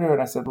got through to her,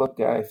 and I said, look,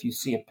 if you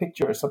see a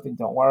picture or something,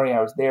 don't worry.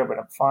 I was there, but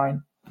I'm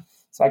fine.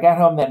 So I got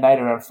home that night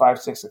around 5,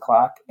 6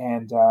 o'clock.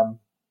 And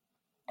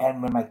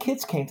when my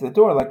kids came to the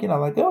door, like they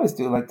always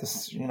do, like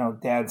this,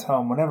 dad's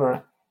home,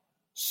 whatever.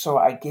 So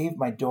I gave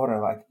my daughter,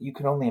 like, you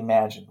can only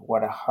imagine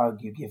what a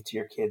hug you give to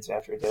your kids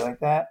after a day like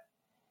that.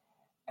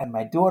 And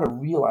my daughter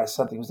realized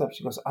something was up.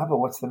 She goes, Abba,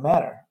 what's the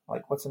matter?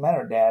 Like, what's the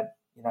matter, Dad?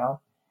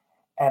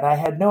 And I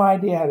had no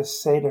idea how to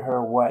say to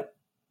her what.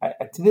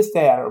 To this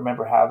day, I don't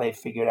remember how they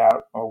figured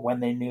out or when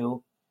they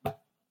knew.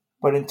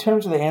 But in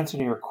terms of the answer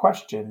to your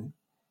question,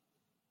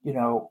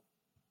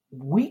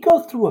 we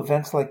go through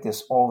events like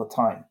this all the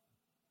time.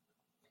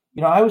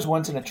 I was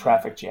once in a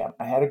traffic jam.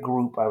 I had a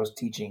group I was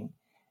teaching,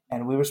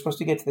 and we were supposed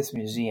to get to this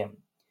museum.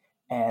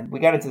 And we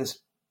got into this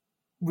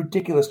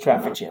ridiculous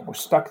traffic jam. We're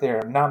stuck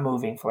there, not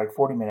moving for like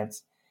 40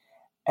 minutes.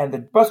 And the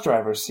bus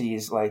driver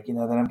sees, like,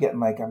 that I'm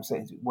getting, like, I'm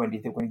saying, when do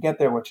you think we're going to get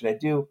there? What should I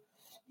do?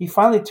 He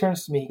finally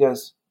turns to me. He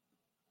goes,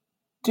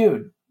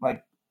 dude,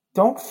 like,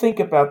 don't think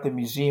about the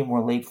museum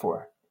we're late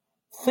for.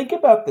 Think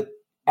about the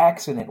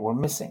accident we're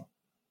missing.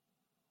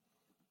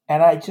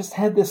 And I just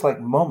had this,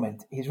 like,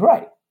 moment. He's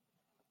right.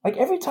 Like,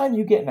 every time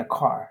you get in a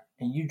car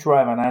and you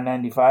drive on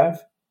I-95,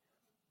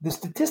 the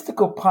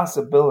statistical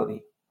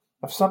possibility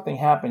of something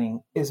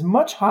happening is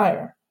much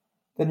higher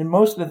than in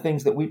most of the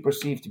things that we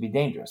perceive to be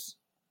dangerous.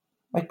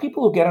 Like,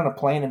 people who get on a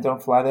plane and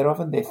don't fly that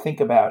often, they think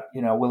about,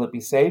 will it be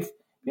safe?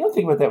 You don't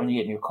think about that when you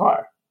get in your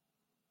car.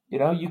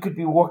 You could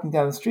be walking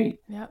down the street.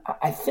 Yep.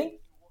 I think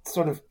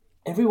sort of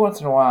every once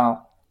in a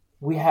while,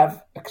 we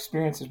have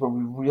experiences where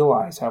we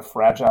realize how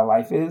fragile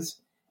life is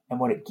and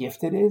what a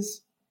gift it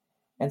is.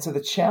 And so the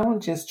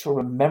challenge is to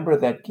remember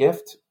that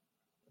gift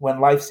when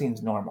life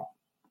seems normal.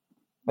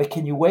 Like,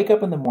 can you wake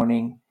up in the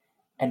morning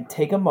and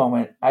take a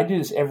moment. I do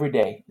this every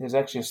day. There's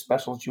actually a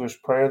special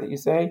Jewish prayer that you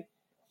say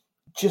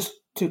just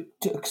to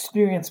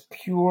experience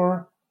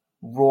pure,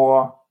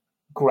 raw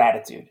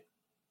gratitude.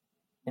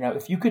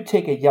 If you could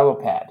take a yellow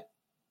pad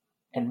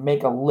and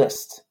make a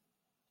list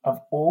of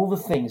all the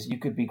things you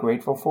could be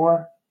grateful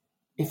for,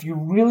 if you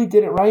really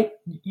did it right,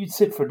 you'd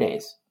sit for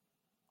days.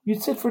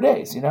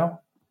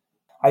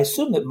 I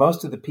assume that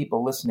most of the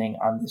people listening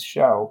on this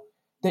show,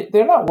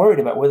 they're not worried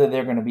about whether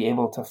they're going to be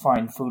able to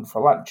find food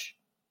for lunch.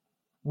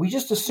 We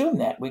just assume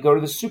that. We go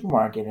to the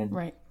supermarket and,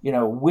 right.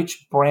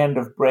 Which brand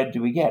of bread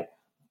do we get?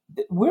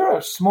 We're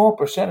a small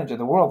percentage of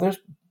the world. There's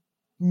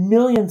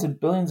millions and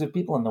billions of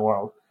people in the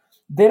world.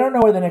 They don't know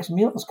where the next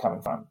meal is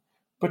coming from.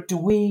 But do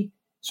we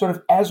sort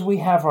of, as we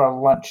have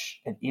our lunch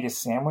and eat a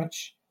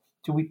sandwich,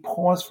 do we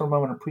pause for a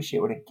moment and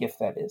appreciate what a gift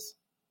that is?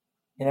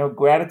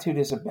 Gratitude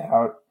is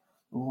about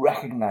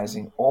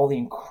recognizing all the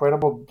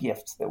incredible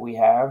gifts that we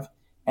have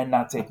and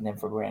not taking them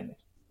for granted.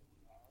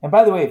 And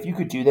by the way, if you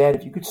could do that,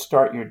 if you could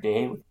start your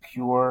day with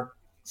pure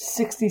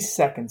 60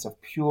 seconds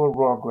of pure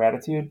raw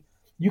gratitude,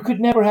 you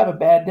could never have a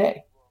bad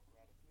day.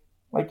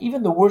 Like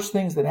even the worst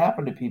things that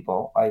happen to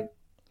people,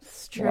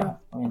 it's true.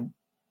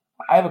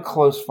 I have a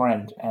close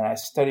friend and I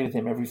study with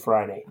him every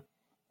Friday.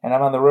 And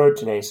I'm on the road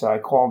today, so I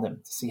called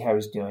him to see how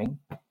he's doing.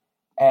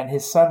 And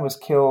his son was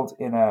killed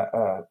in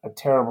a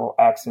terrible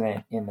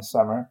accident in the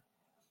summer.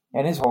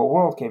 And his whole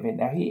world came in.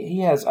 Now,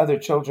 he has other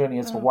children. He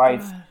has a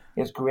wife. God.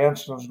 He has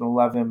grandchildren who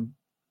love him.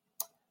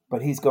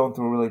 But he's going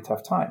through a really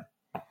tough time.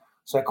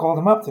 So I called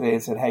him up today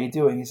and said, how you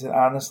doing? He said,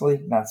 honestly,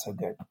 not so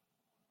good.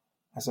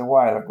 I said,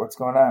 why? Like, what's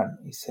going on?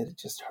 He said, it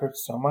just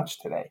hurts so much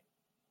today.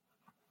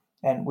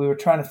 And we were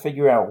trying to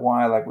figure out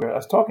why. I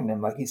was talking to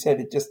him. Like he said,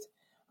 it just,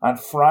 on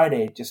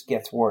Friday, it just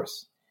gets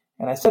worse.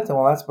 And I said to him,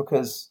 well, that's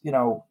because,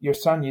 your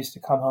son used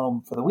to come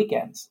home for the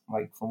weekends,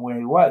 like from where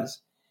he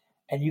was.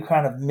 And you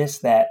kind of miss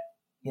that,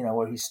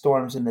 where he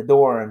storms in the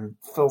door and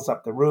fills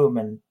up the room.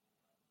 And,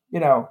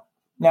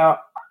 now,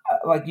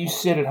 like you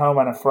sit at home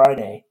on a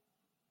Friday,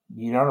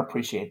 you don't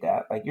appreciate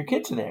that. Like your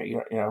kids are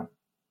there,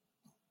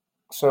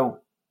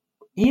 So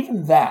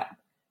even that,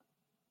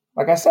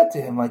 like I said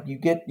to him, like you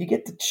get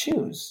to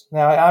choose.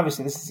 Now,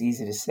 obviously, this is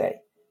easy to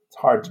say. It's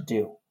hard to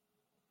do.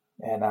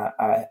 And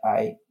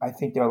I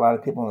think there are a lot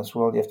of people in this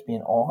world you have to be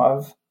in awe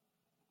of,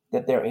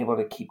 that they're able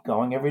to keep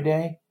going every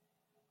day.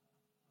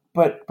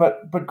 But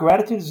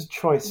gratitude is a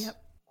choice. Yep.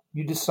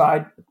 You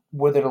decide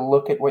whether to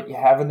look at what you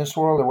have in this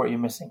world or what you're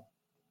missing.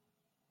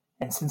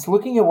 And since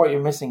looking at what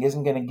you're missing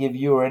isn't going to give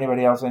you or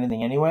anybody else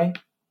anything anyway,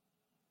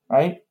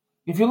 right?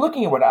 If you're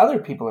looking at what other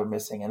people are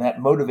missing and that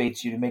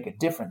motivates you to make a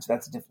difference,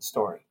 that's a different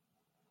story.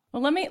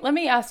 Well, let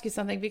me ask you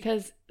something,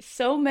 because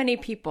so many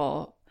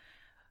people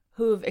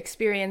who've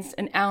experienced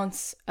an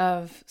ounce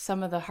of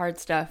some of the hard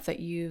stuff that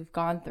you've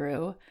gone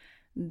through,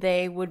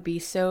 they would be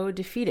so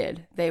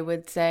defeated. They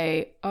would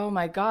say, oh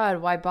my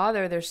God, why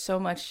bother? There's so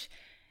much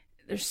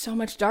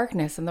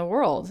darkness in the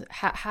world.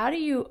 How do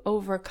you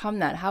overcome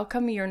that? How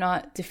come you're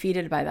not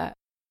defeated by that?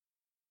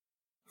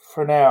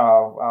 For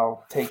now,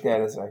 I'll take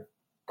that as a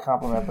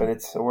compliment, but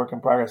it's a work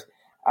in progress.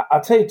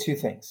 I'll tell you two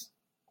things.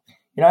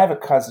 I have a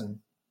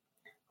cousin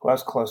who I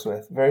was close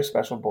with, very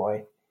special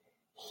boy.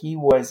 He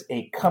was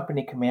a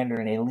company commander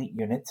in an elite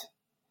unit,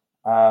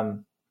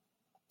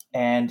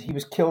 and he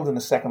was killed in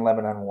the Second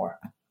Lebanon War.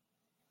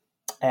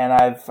 And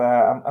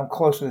I'm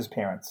close with his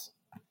parents.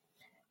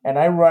 And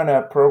I run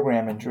a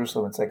program in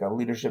Jerusalem. It's like a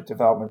leadership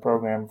development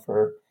program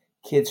for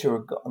kids who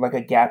are like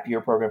a gap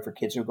year program for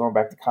kids who are going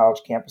back to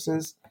college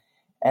campuses.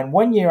 And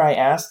one year I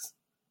asked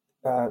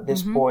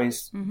this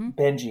boy's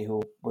Benji,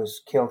 who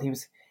was killed.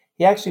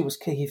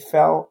 He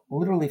fell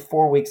literally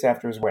 4 weeks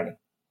after his wedding.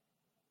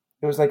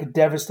 It was like a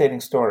devastating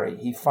story.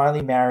 He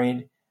finally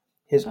married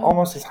his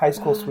high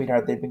school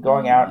sweetheart. They'd been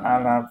going out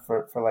on and on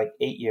for like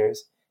 8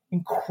 years.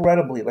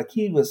 Incredibly, like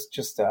he was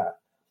just a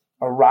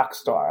rock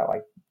star,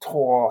 like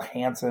tall,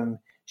 handsome.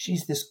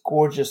 She's this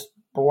gorgeous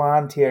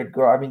blonde-haired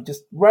girl. I mean,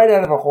 just right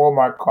out of a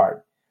Hallmark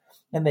card.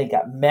 And they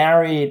got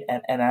married,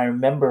 and I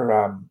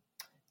remember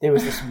there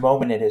was this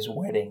moment at his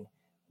wedding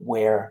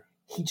where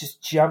he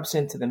just jumps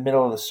into the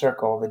middle of the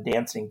circle, the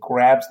dancing,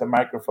 grabs the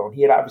microphone.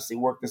 He had obviously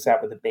worked this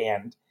out with the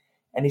band,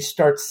 and he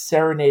starts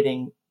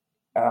serenading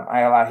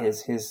Ayala,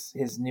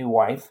 his new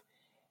wife,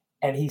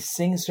 and he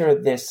sings her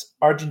this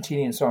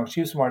Argentinian song.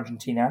 She was from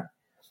Argentina,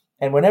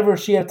 and whenever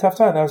she had a tough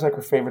time, that was like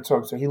her favorite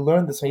song. So he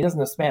learned the song. He doesn't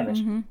know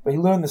Spanish, but he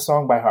learned the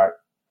song by heart.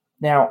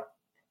 Now,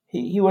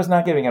 he was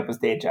not giving up his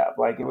day job.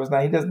 Like he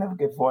doesn't have a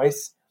good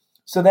voice,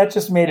 so that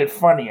just made it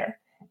funnier.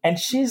 And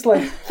she's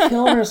like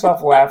killing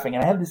herself laughing.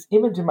 And I have this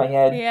image in my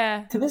head.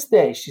 Yeah. To this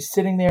day, she's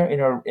sitting there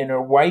in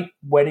her white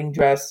wedding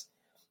dress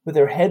with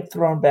her head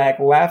thrown back,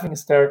 laughing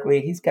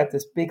hysterically. He's got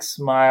this big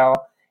smile.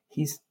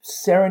 He's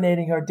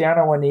serenading her down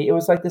on one knee. It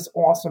was like this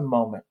awesome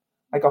moment,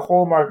 like a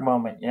Hallmark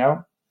moment,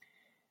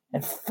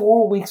 And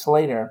 4 weeks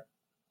later,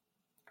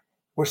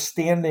 we're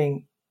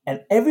standing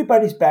and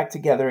everybody's back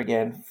together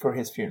again for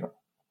his funeral.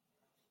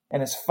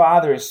 And his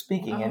father is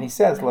speaking and he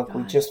says, look,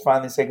 we just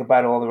finally said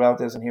goodbye to all the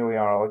relatives and here we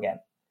are all again.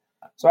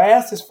 So I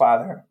asked his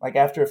father, like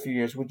after a few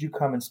years, would you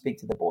come and speak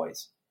to the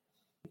boys?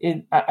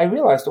 I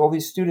realized all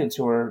these students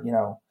who were,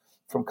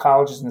 from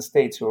colleges in the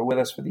States who were with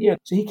us for the year.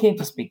 So he came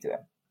to speak to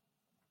them.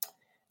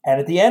 And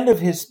at the end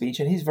of his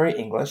speech, and he's very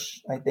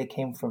English, like they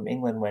came from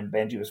England when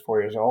Benji was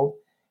 4 years old,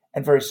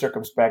 and very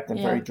circumspect and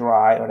very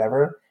dry,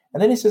 whatever.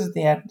 And then he says at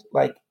the end,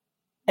 like,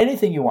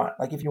 anything you want.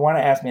 Like, if you want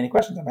to ask me any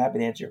questions, I'm happy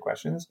to answer your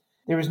questions.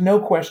 There is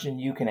no question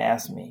you can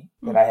ask me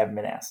that I haven't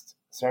been asked.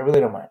 So I really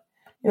don't mind.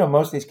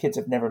 Most of these kids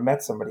have never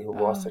met somebody who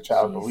lost a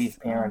child,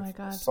 bereaved parent,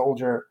 a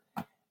soldier.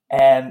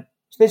 And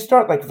so they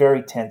start like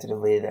very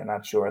tentatively. They're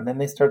not sure. And then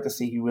they start to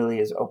see he really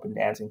is open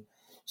to answering.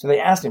 So they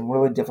asked him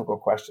really difficult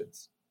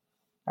questions.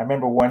 I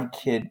remember one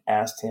kid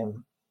asked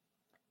him,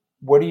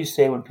 what do you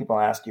say when people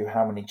ask you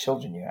how many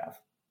children you have?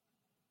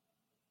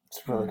 It's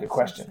a really good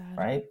question,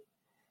 right?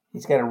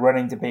 He's got a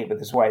running debate with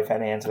his wife how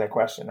to answer that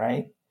question,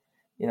 right?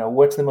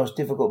 What's the most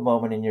difficult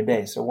moment in your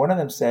day? So one of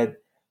them said,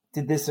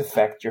 did this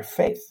affect your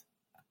faith?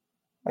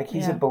 Like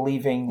he's a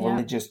believing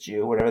religious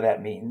Jew, whatever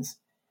that means.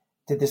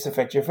 Did this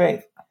affect your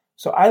faith?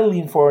 So I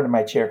leaned forward in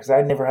my chair because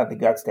I never had the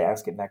guts to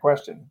ask him that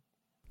question.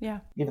 Yeah.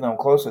 Even though I'm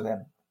close with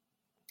him.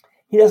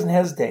 He doesn't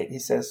hesitate. He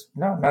says,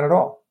 no, not at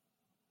all.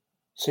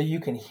 So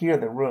you can hear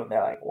the room.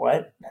 They're like,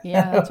 what?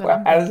 Yeah, that's what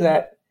I'm How does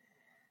that?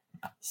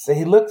 So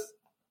he looks,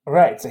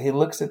 right. So he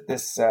looks at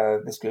this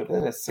group.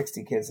 There's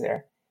 60 kids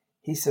there.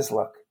 He says,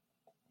 look,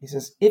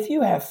 if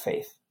you have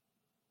faith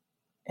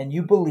and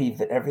you believe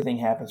that everything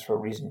happens for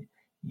a reason,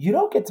 you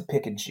don't get to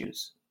pick and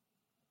choose.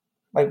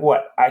 Like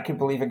what? I can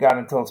believe in God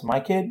until it's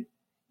my kid?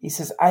 He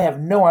says, I have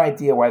no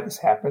idea why this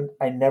happened.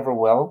 I never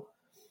will.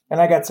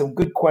 And I got some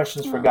good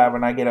questions for God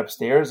when I get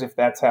upstairs, if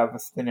that's how the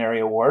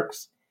scenario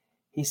works.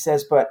 He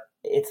says, but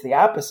it's the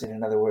opposite.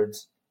 In other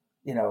words,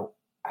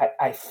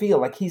 I feel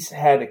like he's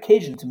had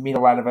occasion to meet a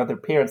lot of other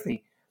parents.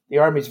 The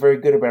Army is very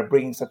good about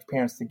bringing such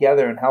parents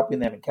together and helping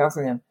them and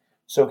counseling them.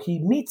 So he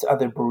meets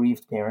other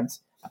bereaved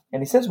parents.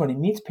 And he says when he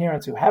meets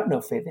parents who have no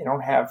faith, they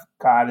don't have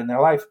God in their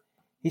life,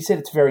 he said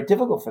it's very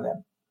difficult for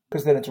them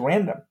because then it's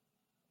random.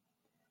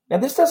 Now,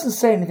 this doesn't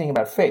say anything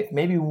about faith.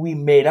 Maybe we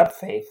made up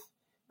faith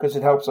because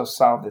it helps us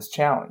solve this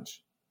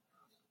challenge.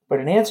 But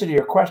in answer to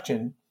your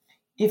question,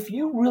 if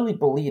you really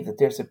believe that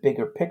there's a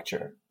bigger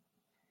picture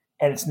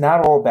and it's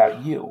not all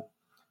about you,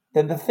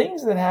 then the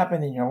things that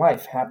happen in your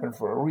life happen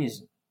for a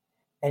reason.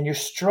 And your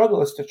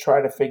struggle is to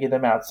try to figure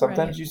them out.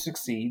 Sometimes you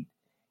succeed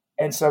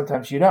and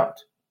sometimes you don't.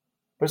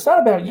 But it's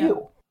not about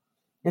you.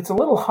 It's a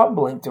little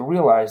humbling to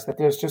realize that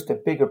there's just a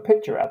bigger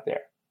picture out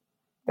there.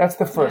 That's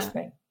the first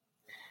thing.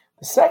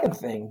 The second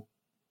thing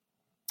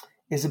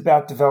is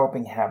about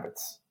developing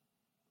habits.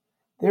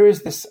 There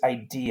is this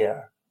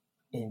idea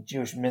in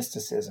Jewish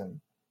mysticism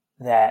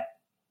that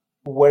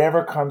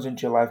whatever comes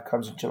into your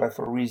life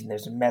for a reason.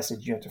 There's a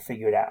message. You have to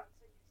figure it out.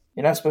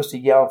 You're not supposed to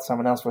yell at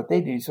someone else what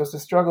they do. You're supposed to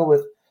struggle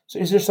with, so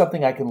is there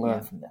something I can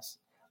learn from this?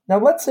 Now,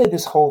 let's say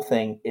this whole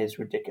thing is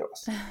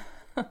ridiculous.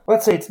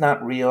 Let's say it's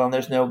not real and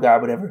there's no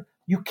God, whatever.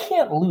 You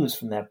can't lose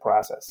from that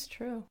process. It's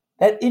true.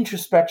 That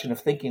introspection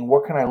of thinking,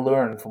 what can I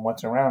learn from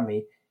what's around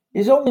me,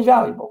 is only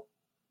valuable,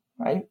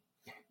 right?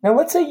 Now,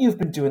 let's say you've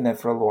been doing that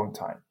for a long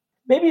time.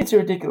 Maybe it's a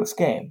ridiculous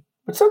game,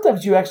 but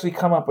sometimes you actually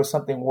come up with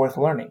something worth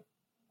learning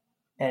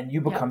and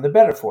you become the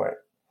better for it.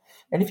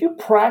 And if you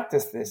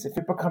practice this, if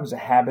it becomes a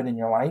habit in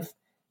your life,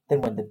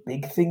 then when the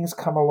big things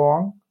come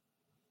along,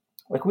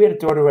 like we had a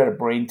daughter who had a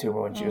brain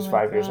tumor when she was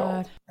 5 years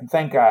old. And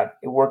thank God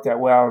it worked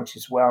out well and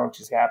she's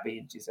happy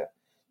and she's a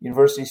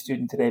university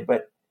student today.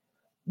 But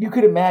you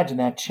could imagine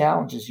that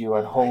challenges you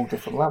on whole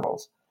different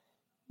levels.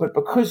 But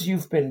because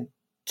you've been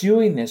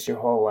doing this your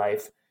whole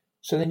life,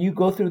 so then you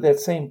go through that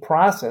same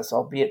process,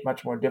 albeit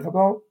much more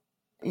difficult.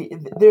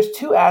 There's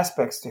two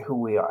aspects to who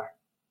we are.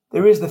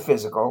 There is the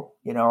physical,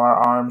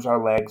 our arms,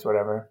 our legs,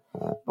 whatever.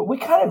 But we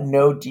kind of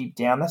know deep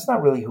down that's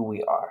not really who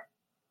we are.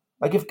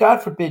 Like if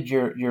God forbid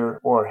you're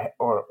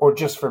or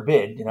just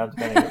forbid,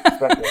 depending on your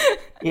perspective,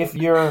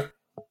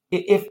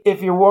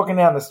 if you're walking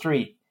down the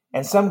street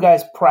and some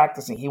guy's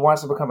practicing, he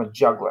wants to become a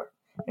juggler,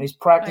 and he's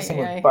practicing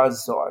with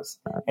buzzsaws,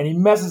 and he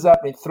messes up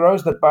and he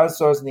throws the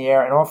buzzsaws in the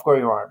air and off go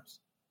your arms.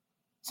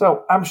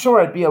 So I'm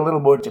sure I'd be a little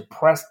more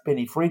depressed,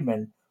 Binny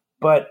Freedman,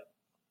 but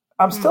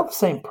I'm still the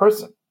same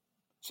person.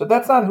 So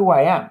that's not who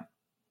I am.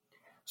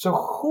 So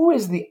who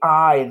is the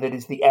I that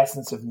is the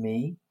essence of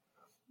me?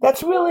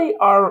 That's really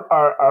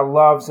our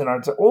loves and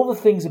all the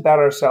things about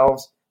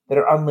ourselves that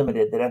are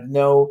unlimited, that have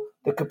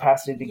the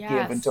capacity to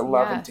give and to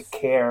love and to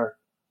care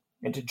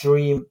and to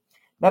dream.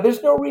 Now,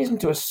 there's no reason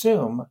to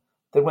assume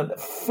that when the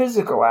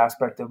physical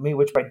aspect of me,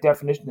 which by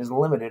definition is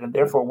limited and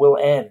therefore will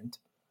end,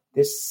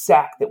 this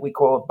sack that we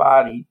call a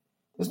body,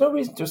 there's no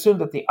reason to assume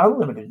that the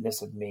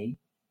unlimitedness of me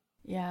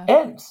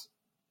ends.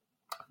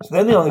 So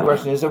then the only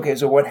question is, okay,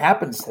 so what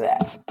happens to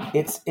that?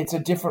 It's a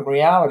different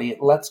reality.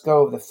 It lets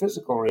go of the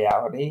physical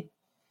reality.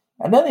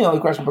 And then the only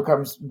question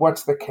becomes,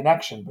 what's the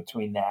connection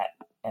between that?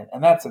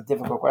 And that's a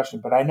difficult question.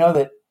 But I know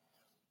that,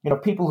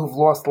 people who've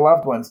lost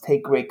loved ones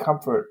take great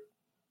comfort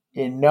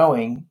in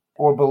knowing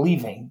or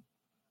believing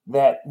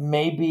that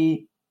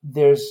maybe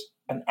there's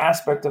an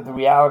aspect of the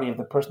reality of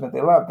the person that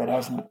they love that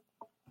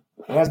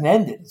hasn't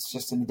ended. It's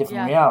just in a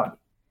different reality.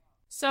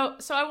 So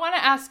I want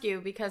to ask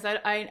you, because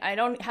I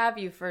don't have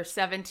you for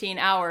 17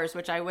 hours,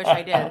 which I wish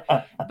I did.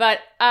 But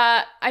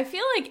I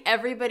feel like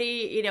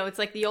everybody, it's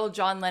like the old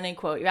John Lennon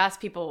quote. You ask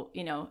people,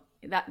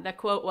 that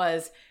quote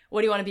was,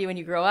 what do you want to be when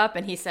you grow up?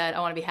 And he said,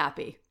 I want to be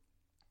happy.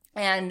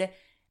 And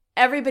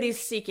everybody's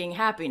seeking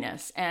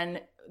happiness,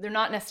 and they're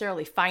not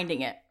necessarily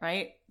finding it,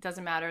 right? It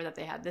doesn't matter that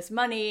they had this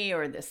money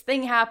or this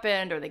thing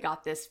happened or they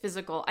got this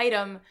physical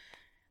item.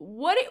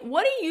 What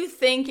do you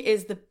think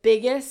is the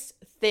biggest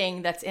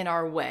thing that's in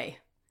our way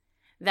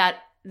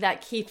that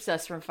keeps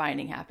us from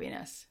finding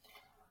happiness?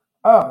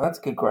 Oh, that's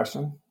a good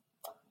question.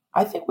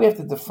 I think we have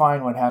to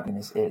define what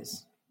happiness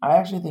is. I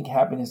actually think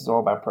happiness is all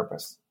about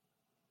purpose.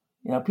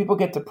 People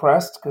get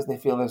depressed because they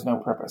feel there's no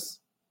purpose.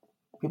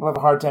 People have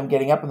a hard time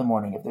getting up in the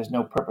morning if there's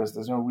no purpose,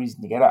 there's no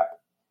reason to get up.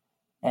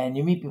 And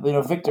you meet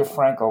people, Viktor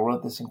Frankl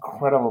wrote this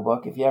incredible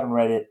book. If you haven't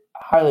read it,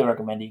 I highly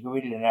recommend it. You can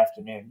read it in an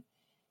afternoon.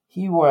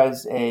 He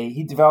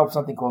developed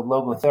something called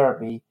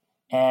logotherapy,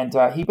 and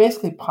he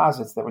basically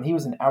posits that when he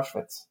was in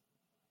Auschwitz,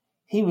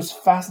 he was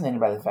fascinated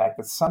by the fact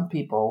that some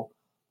people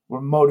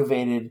were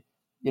motivated,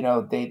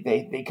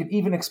 they could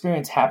even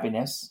experience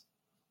happiness,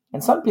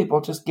 and some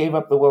people just gave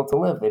up the will to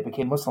live. They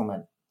became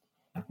Muslim.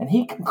 And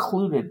he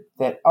concluded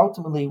that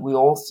ultimately we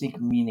all seek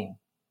meaning,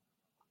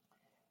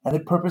 and the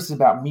purpose is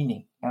about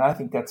meaning, and I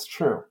think that's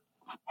true.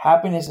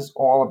 Happiness is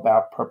all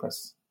about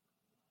purpose.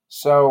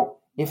 So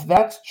if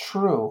that's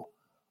true,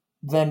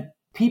 then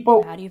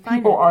people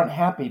aren't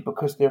happy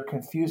because they're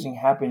confusing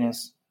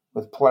happiness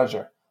with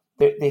pleasure.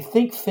 They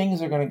think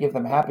things are going to give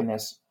them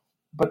happiness,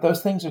 but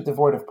those things are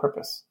devoid of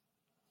purpose.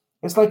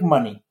 It's like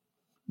money.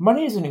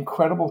 Money is an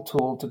incredible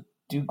tool to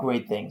do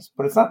great things,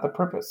 but it's not the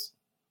purpose,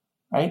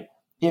 right?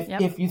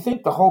 If you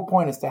think the whole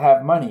point is to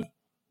have money,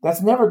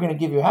 that's never going to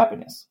give you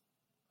happiness,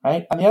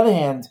 right? On the other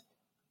hand,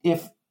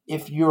 if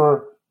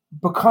you're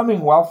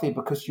becoming wealthy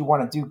because you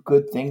want to do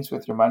good things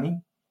with your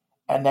money,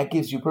 and that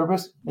gives you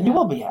purpose, then you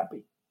will be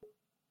happy.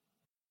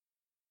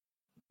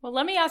 Well,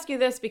 let me ask you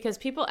this, because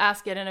people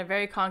ask it in a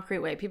very concrete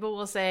way. People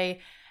will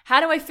say, how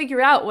do I figure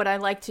out what I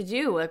like to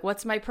do? Like,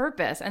 what's my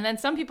purpose? And then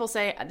some people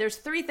say, there's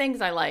 3 things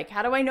I like.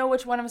 How do I know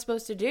which one I'm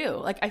supposed to do?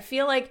 Like, I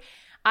feel like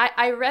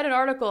I read an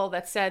article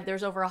that said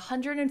there's over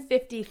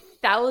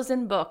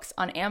 150,000 books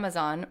on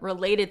Amazon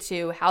related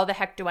to how the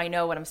heck do I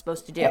know what I'm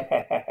supposed to do?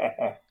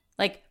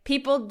 Like,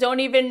 people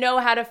don't even know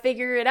how to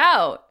figure it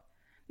out.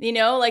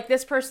 Like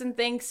this person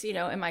thinks,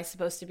 am I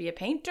supposed to be a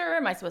painter?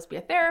 Am I supposed to be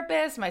a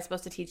therapist? Am I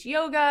supposed to teach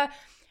yoga?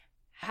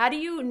 How do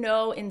you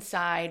know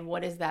inside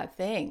what is that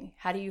thing?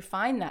 How do you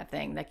find that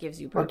thing that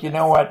gives you purpose? Look, you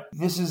know what?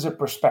 This is a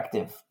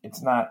perspective.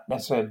 It's not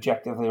necessarily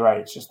objectively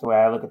right. It's just the way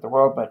I look at the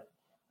world, but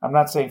I'm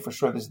not saying for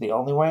sure this is the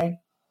only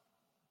way.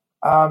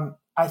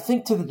 I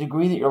think to the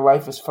degree that your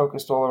life is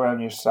focused all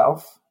around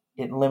yourself,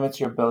 it limits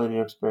your ability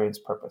to experience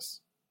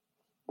purpose,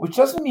 which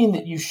doesn't mean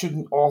that you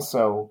shouldn't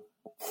also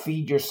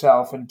feed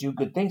yourself and do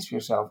good things for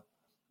yourself.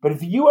 But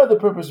if you are the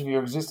purpose of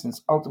your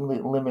existence, ultimately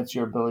it limits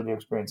your ability to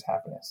experience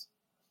happiness.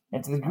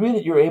 And to the degree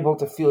that you're able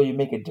to feel you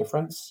make a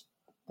difference,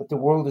 that the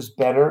world is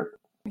better,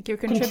 like you're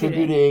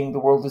contributing, the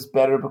world is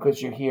better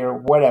because you're here,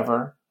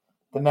 whatever,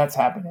 then that's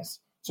happiness.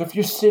 So if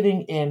you're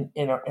sitting in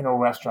a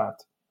restaurant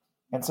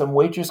and some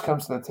waitress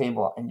comes to the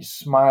table and you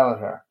smile at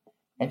her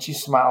and she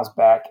smiles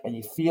back and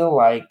you feel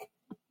like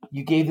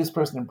you gave this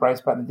person a bright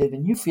spot in the day,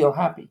 then you feel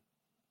happy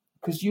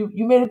because you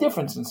made a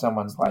difference in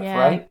someone's life,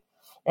 right?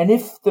 And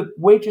if the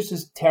waitress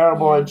is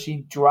terrible and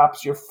she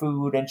drops your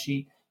food and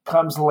she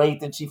comes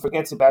late and she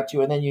forgets about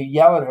you and then you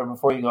yell at her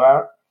before you go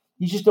out,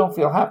 you just don't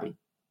feel happy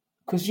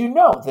because you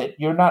know that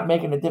you're not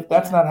making a difference.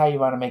 That's not how you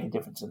want to make a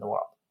difference in the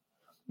world.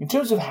 In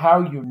terms of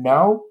how you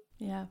know,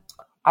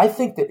 I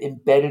think that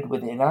embedded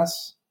within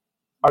us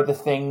are the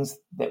things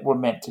that we're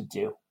meant to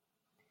do.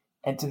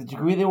 And to the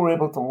degree that we're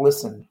able to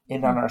listen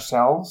in on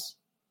ourselves,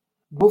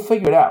 we'll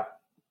figure it out.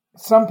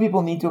 Some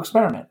people need to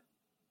experiment.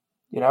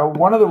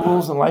 One of the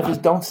rules in life is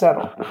don't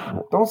settle.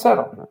 Don't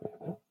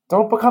settle.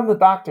 Don't become the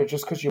doctor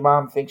just because your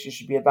mom thinks you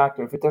should be a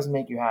doctor if it doesn't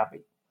make you happy.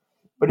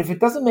 But if it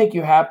doesn't make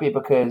you happy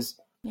because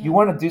you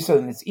want to do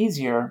something that's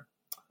easier,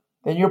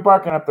 then you're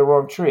barking up the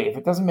wrong tree. If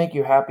it doesn't make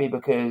you happy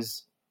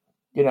because,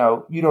 you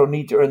don't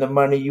need to earn the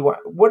money you want,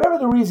 whatever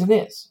the reason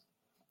is,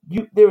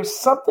 there is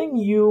something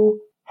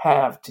you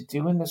have to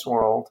do in this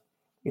world.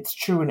 It's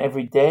true in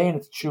every day and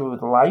it's true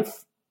with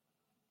life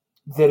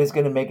that is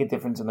going to make a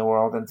difference in the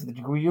world. And to the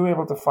degree you're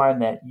able to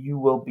find that, you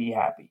will be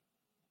happy.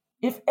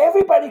 If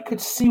everybody could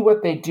see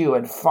what they do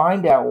and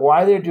find out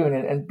why they're doing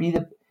it and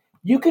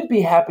you could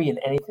be happy in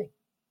anything.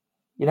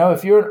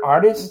 If you're an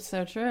artist, it's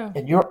so true,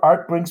 and your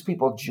art brings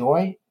people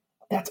joy,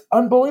 that's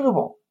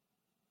unbelievable.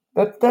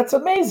 That's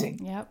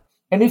amazing. Yep.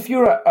 And if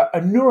you're a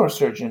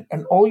neurosurgeon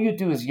and all you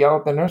do is yell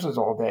at the nurses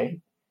all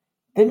day,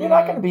 then you're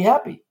not going to be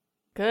happy.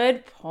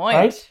 Good point.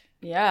 Right?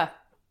 Yeah.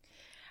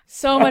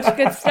 So much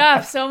good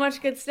stuff. So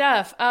much good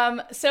stuff.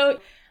 So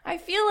I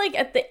feel like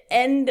at the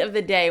end of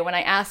the day, when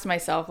I asked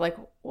myself, like,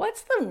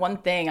 what's the one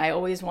thing I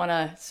always want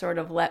to sort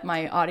of let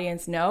my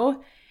audience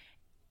know?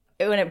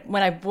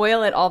 When I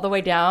boil it all the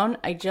way down,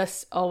 I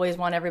just always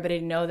want everybody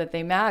to know that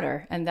they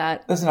matter and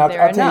that Listen, I'll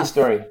tell you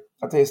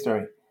a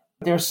story.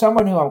 There's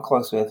someone who I'm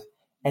close with,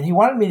 and he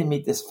wanted me to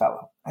meet this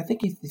fellow. I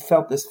think he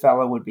felt this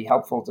fellow would be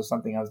helpful to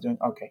something I was doing.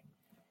 Okay.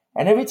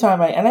 And every time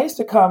I used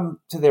to come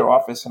to their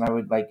office and I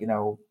would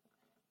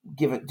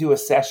do a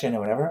session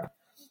or whatever.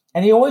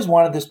 And he always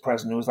wanted this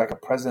president who was like a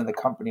president of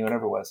the company,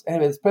 whatever it was.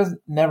 Anyway, this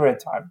president never had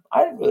time.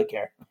 I didn't really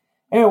care.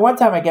 Anyway, one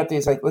time I get there,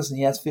 he's like, listen,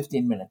 he has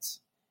 15 minutes.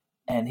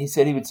 And he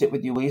said he would sit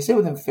with you. Will you sit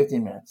with him for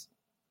 15 minutes?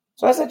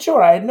 So I said,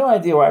 sure. I had no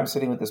idea why I'm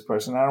sitting with this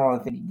person. I don't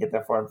really think he can get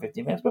that far in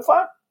 15 minutes, but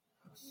fine.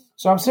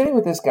 So I'm sitting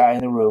with this guy in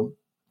the room,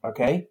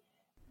 okay?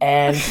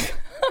 And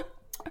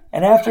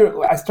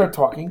after I start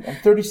talking, and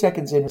 30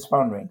 seconds in, his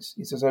phone rings.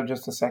 He says, oh,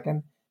 just a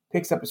second.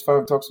 Picks up his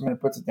phone, talks a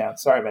minute, puts it down.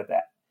 Sorry about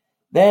that.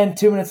 Then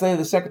 2 minutes later,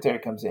 the secretary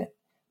comes in.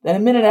 Then a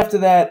minute after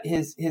that,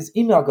 his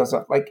email goes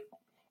up.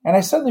 And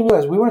I suddenly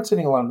realized we weren't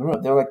sitting alone in the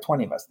room. There were like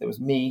 20 of us. There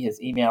was me,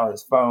 his email,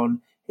 his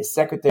phone, his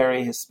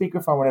secretary, his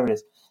speakerphone, whatever it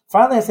is.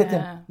 Finally, I said to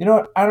him, you know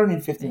what? I don't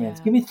need 15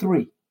 minutes. Give me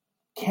 3.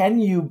 Can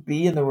you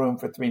be in the room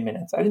for 3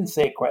 minutes? I didn't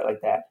say it quite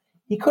like that.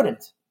 He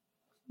couldn't.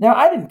 Now,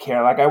 I didn't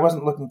care. I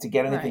wasn't looking to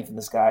get anything from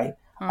this guy.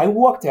 I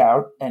walked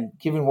out, and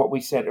given what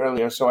we said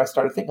earlier, so I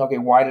started thinking, okay,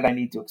 why did I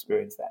need to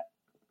experience that?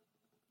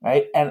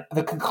 Right? And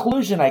the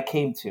conclusion I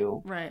came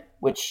to,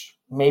 which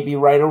may be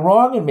right or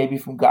wrong, and maybe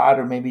from God,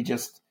 or maybe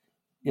just,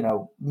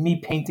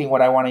 me painting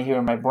what I want to hear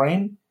in my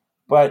brain,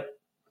 but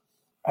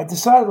I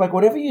decided,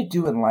 whatever you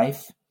do in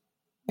life,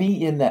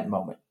 be in that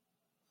moment.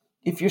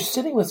 If you're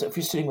sitting with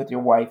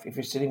your wife, if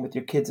you're sitting with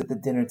your kids at the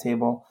dinner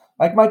table,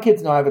 like my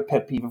kids know I have a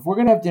pet peeve. If we're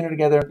going to have dinner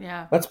together,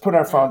 let's put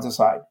our phones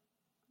aside.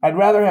 I'd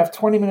rather have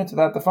 20 minutes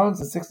without the phones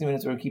than 60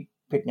 minutes where we keep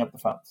picking up the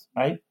phones,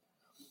 right?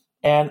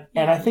 And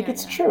I think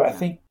it's true. I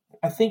think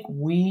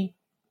we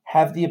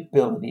have the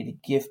ability to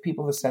give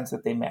people the sense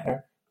that they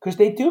matter because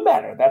they do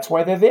matter. That's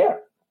why they're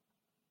there.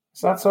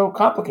 It's not so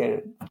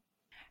complicated.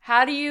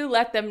 How do you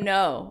let them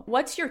know?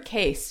 What's your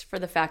case for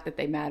the fact that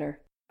they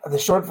matter? The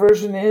short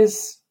version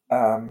is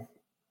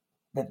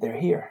that they're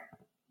here.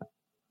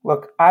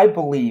 Look, I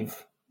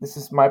believe, this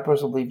is my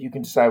personal belief, you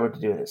can decide what to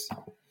do with this.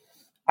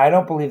 I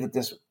don't believe that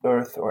this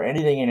earth or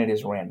anything in it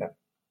is random.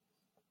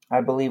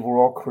 I believe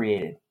we're all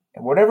created.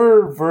 And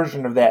whatever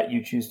version of that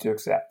you choose to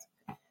accept.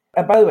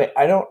 And by the way,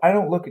 I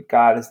don't look at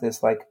God as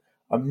this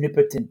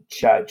omnipotent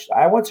judge.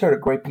 I once heard a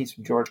great piece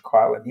from George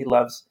Carlin.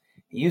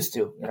 He used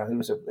to, he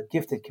was a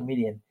gifted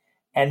comedian.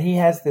 And he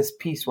has this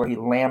piece where he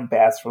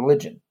lambasts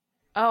religion.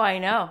 Oh, I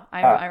know.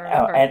 I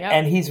remember.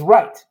 And he's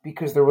right,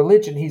 because the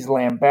religion he's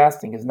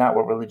lambasting is not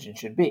what religion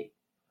should be.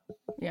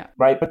 Yeah.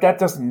 Right? But that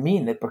doesn't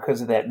mean that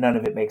because of that, none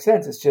of it makes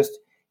sense. It's just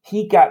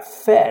he got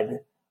fed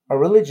a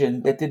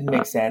religion that didn't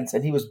make sense,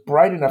 and he was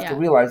bright enough to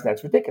realize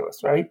that's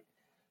ridiculous, right?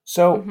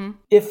 So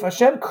if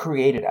Hashem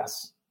created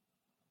us,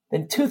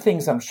 then 2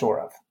 things I'm sure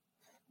of.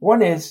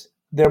 One is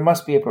there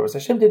must be a purpose.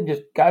 God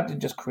didn't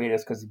just create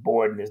us because he's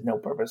bored and there's no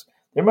purpose.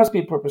 There must be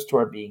a purpose to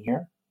our being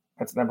here.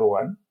 That's number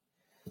 1.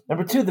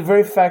 Number 2, the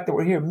very fact that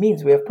we're here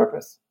means we have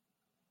purpose.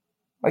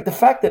 The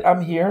fact that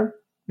I'm here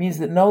means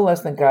that no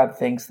less than God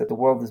thinks that the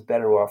world is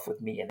better off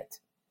with me in it.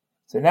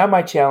 So now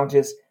my challenge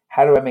is,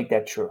 how do I make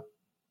that true?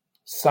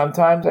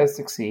 Sometimes I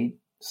succeed,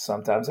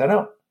 sometimes I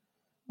don't.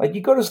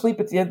 You go to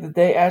sleep at the end of the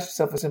day, ask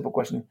yourself a simple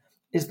question.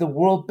 Is the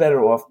world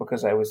better off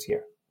because I was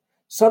here?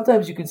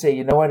 Sometimes you can say,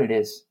 you know what, it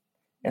is.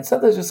 And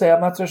sometimes you'll say,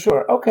 I'm not so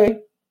sure. Okay,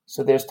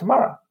 so there's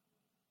tomorrow.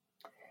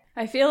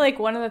 I feel like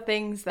one of the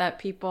things that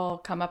people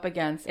come up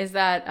against is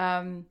that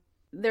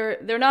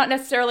they're not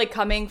necessarily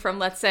coming from,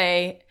 let's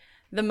say,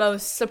 the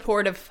most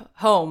supportive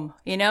home,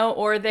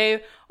 or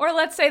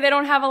let's say they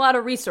don't have a lot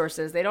of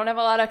resources, they don't have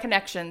a lot of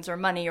connections or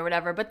money or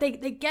whatever, but they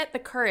get the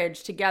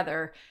courage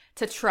together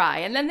to try,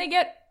 and then they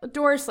get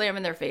doors slammed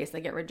in their face,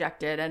 they get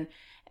rejected,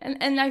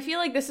 and I feel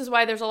like this is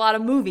why there's a lot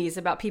of movies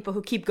about people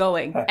who keep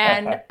going,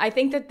 and I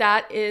think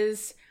that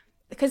is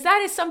because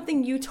that is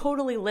something you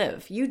totally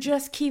live. You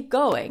just keep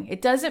going. It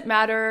doesn't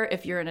matter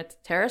if you're in a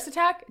terrorist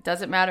attack. It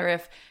doesn't matter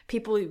if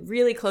people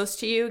really close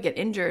to you get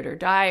injured or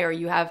die, or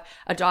you have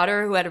a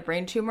daughter who had a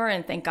brain tumor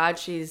and thank God,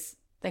 she's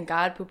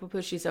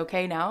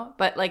okay now.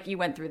 But you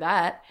went through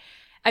that.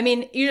 I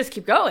mean, you just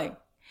keep going.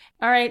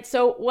 All right.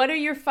 So what are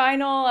your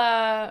final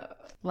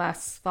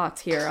last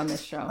thoughts here on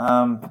this show?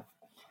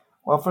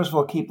 Well, first of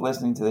all, keep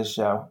listening to this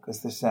show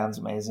because this sounds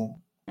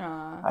amazing.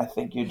 I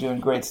think you're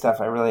doing great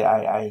stuff.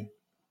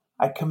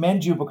 I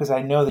commend you because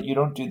I know that you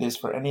don't do this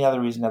for any other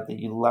reason other than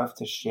you love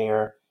to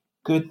share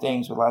good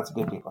things with lots of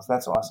good people. So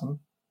that's awesome.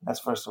 That's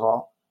first of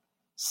all.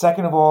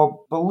 Second of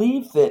all,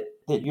 believe that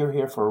you're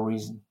here for a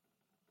reason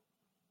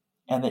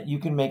and that you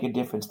can make a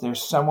difference.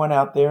 There's someone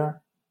out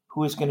there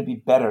who is going to be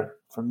better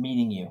for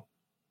meeting you.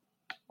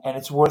 And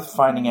it's worth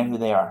finding out who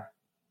they are.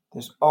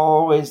 There's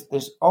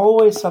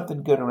always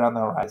something good around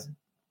the horizon,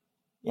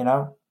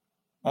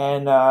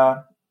 And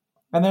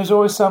And there's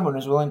always someone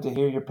who's willing to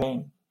hear your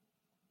pain.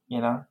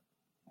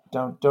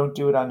 Don't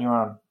do it on your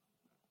own.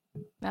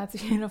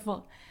 That's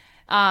beautiful.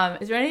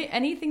 Is there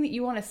anything that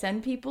you want to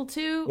send people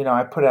to?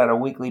 I put out a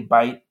weekly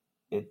bite.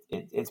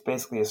 It's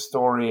basically a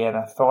story and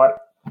a thought.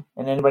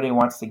 And anybody who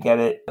wants to get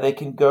it, they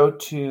can go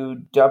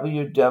to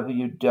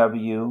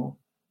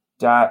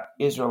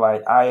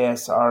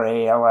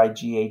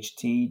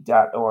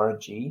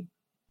www.israelight.org.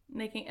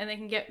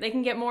 They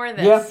can get more of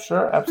this. Yeah,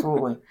 sure,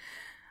 absolutely.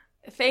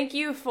 Thank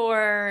you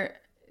for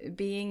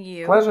being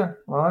you. Pleasure.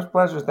 Well, it's a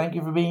pleasure. Thank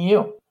you for being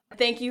you.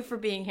 Thank you for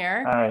being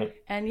here. All right.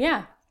 And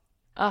yeah.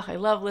 Oh, I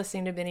love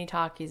listening to Binny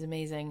talk. He's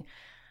amazing.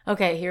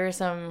 Okay, here are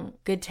some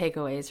good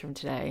takeaways from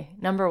today.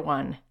 Number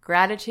 1,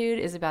 gratitude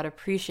is about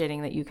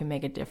appreciating that you can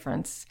make a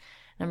difference.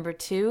 Number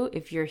 2,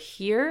 if you're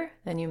here,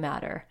 then you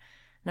matter.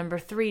 Number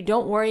 3,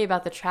 don't worry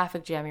about the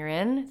traffic jam you're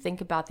in.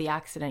 Think about the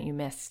accident you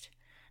missed.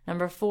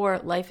 Number 4,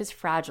 life is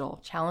fragile.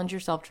 Challenge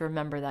yourself to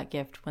remember that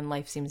gift when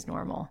life seems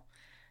normal.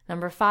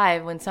 Number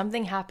 5, when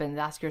something happens,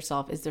 ask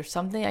yourself, is there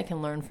something I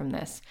can learn from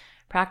this?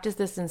 Practice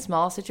this in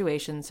small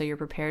situations so you're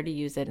prepared to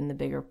use it in the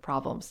bigger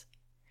problems.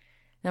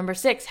 Number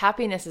 6,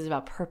 happiness is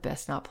about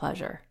purpose, not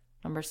pleasure.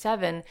 Number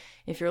 7,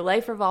 if your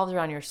life revolves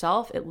around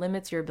yourself, it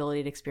limits your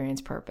ability to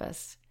experience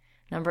purpose.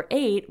 Number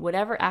 8,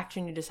 whatever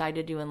action you decide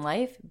to do in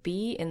life,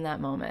 be in that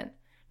moment.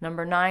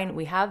 Number 9,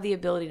 we have the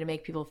ability to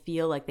make people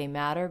feel like they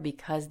matter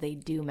because they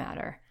do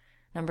matter.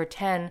 Number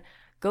 10,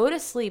 go to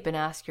sleep and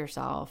ask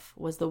yourself,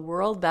 was the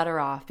world better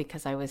off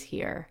because I was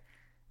here?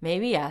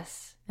 Maybe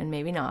yes, and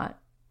maybe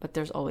not, but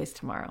there's always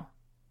tomorrow.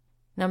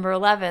 Number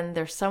 11,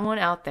 there's someone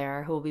out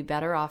there who will be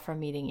better off from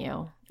meeting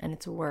you, and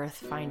it's worth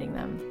finding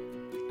them.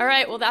 All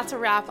right, well, that's a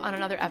wrap on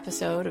another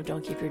episode of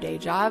Don't Keep Your Day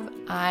Job.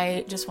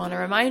 I just want to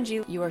remind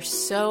you, you are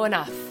so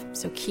enough.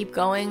 So keep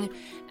going,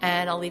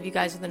 and I'll leave you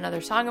guys with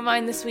another song of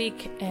mine this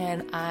week,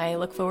 and I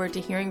look forward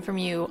to hearing from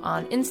you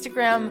on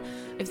Instagram.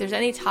 If there's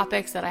any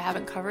topics that I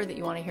haven't covered that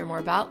you want to hear more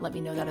about, let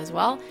me know that as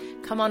well.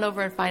 Come on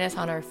over and find us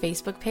on our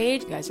Facebook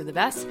page. You guys are the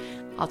best.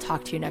 I'll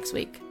talk to you next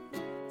week.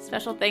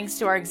 Special thanks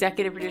to our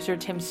executive producer,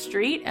 Tim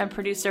Street, and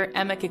producer,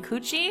 Emma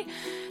Kikuchi.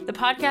 The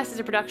podcast is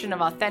a production of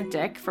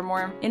Authentic. For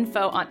more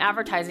info on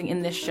advertising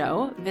in this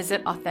show,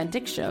 visit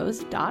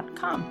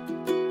AuthenticShows.com.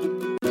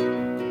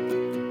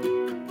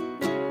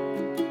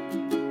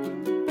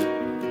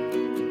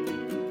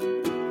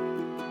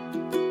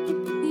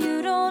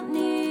 You don't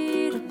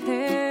need a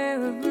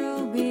pair of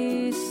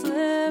ruby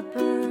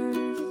slippers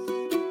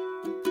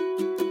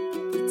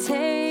to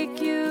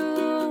take you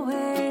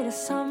away to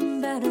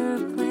some better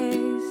place.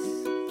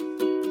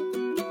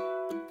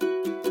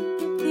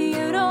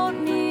 You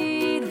don't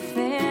need a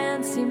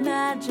fancy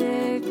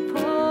magic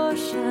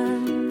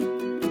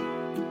potion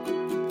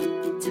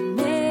to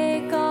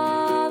make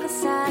all the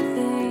sad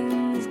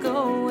things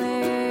go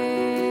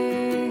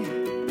away.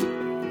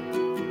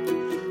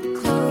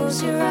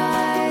 Close your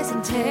eyes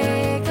and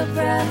take a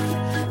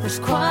breath. There's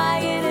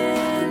quiet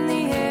in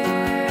the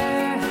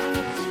air.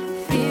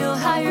 Feel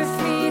how your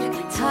feet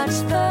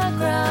touch the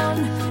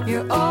ground.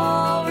 You're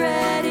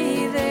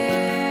already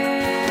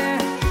there.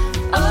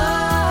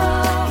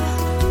 Oh,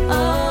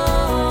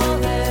 oh,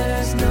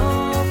 there's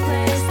no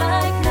place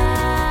like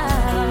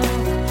now.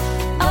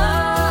 Oh,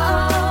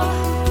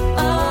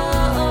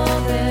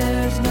 oh,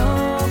 there's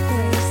no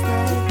place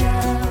like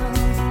now.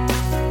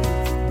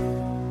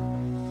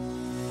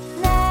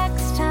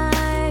 Next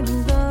time you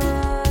look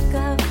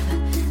up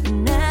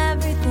and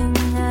everything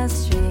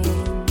has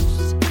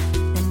changed,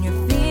 and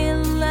you're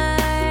feeling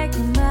like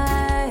you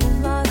might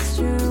have lost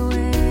your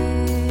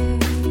way.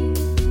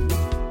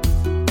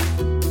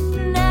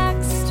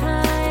 Next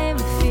time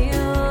it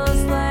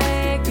feels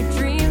like your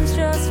dreams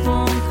just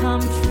won't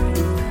come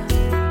true,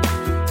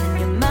 and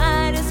you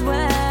might as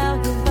well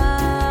give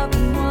up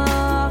and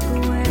walk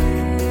away.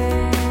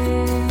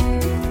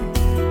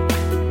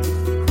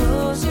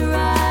 Close your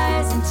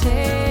eyes and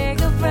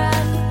take a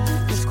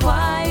breath. There's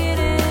quiet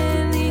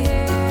in the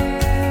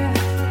air.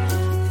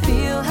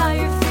 Feel how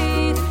your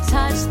feet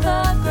touch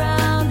the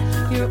ground.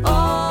 You're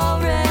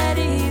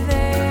already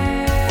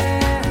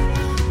there.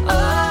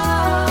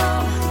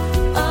 Oh,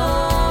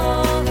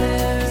 oh,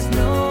 there's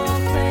no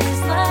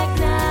place like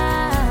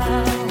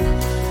now.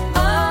 Oh,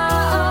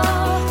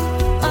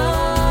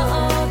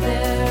 oh,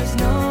 there's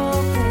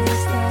no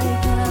place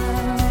like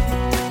now.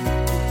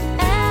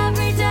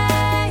 Every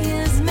day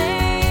is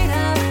made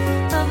up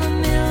of a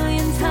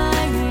million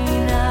tiny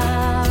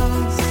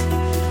nows,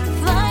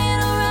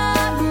 flying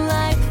around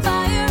like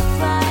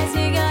fireflies.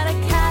 You gotta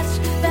catch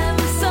them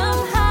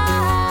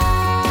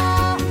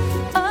somehow.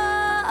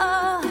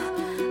 Oh,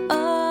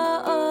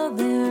 oh, oh,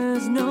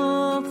 there's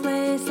no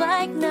place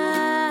like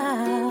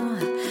now.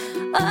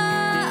 Oh,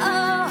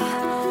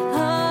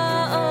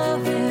 oh,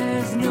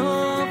 there's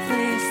no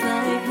place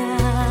like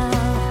now.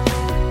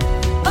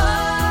 Oh,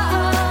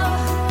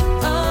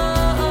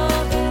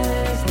 oh,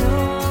 there's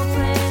no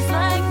place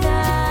like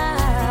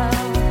now.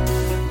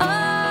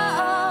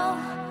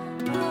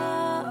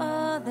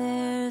 Oh,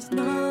 there's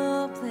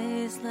no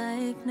place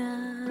like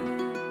now.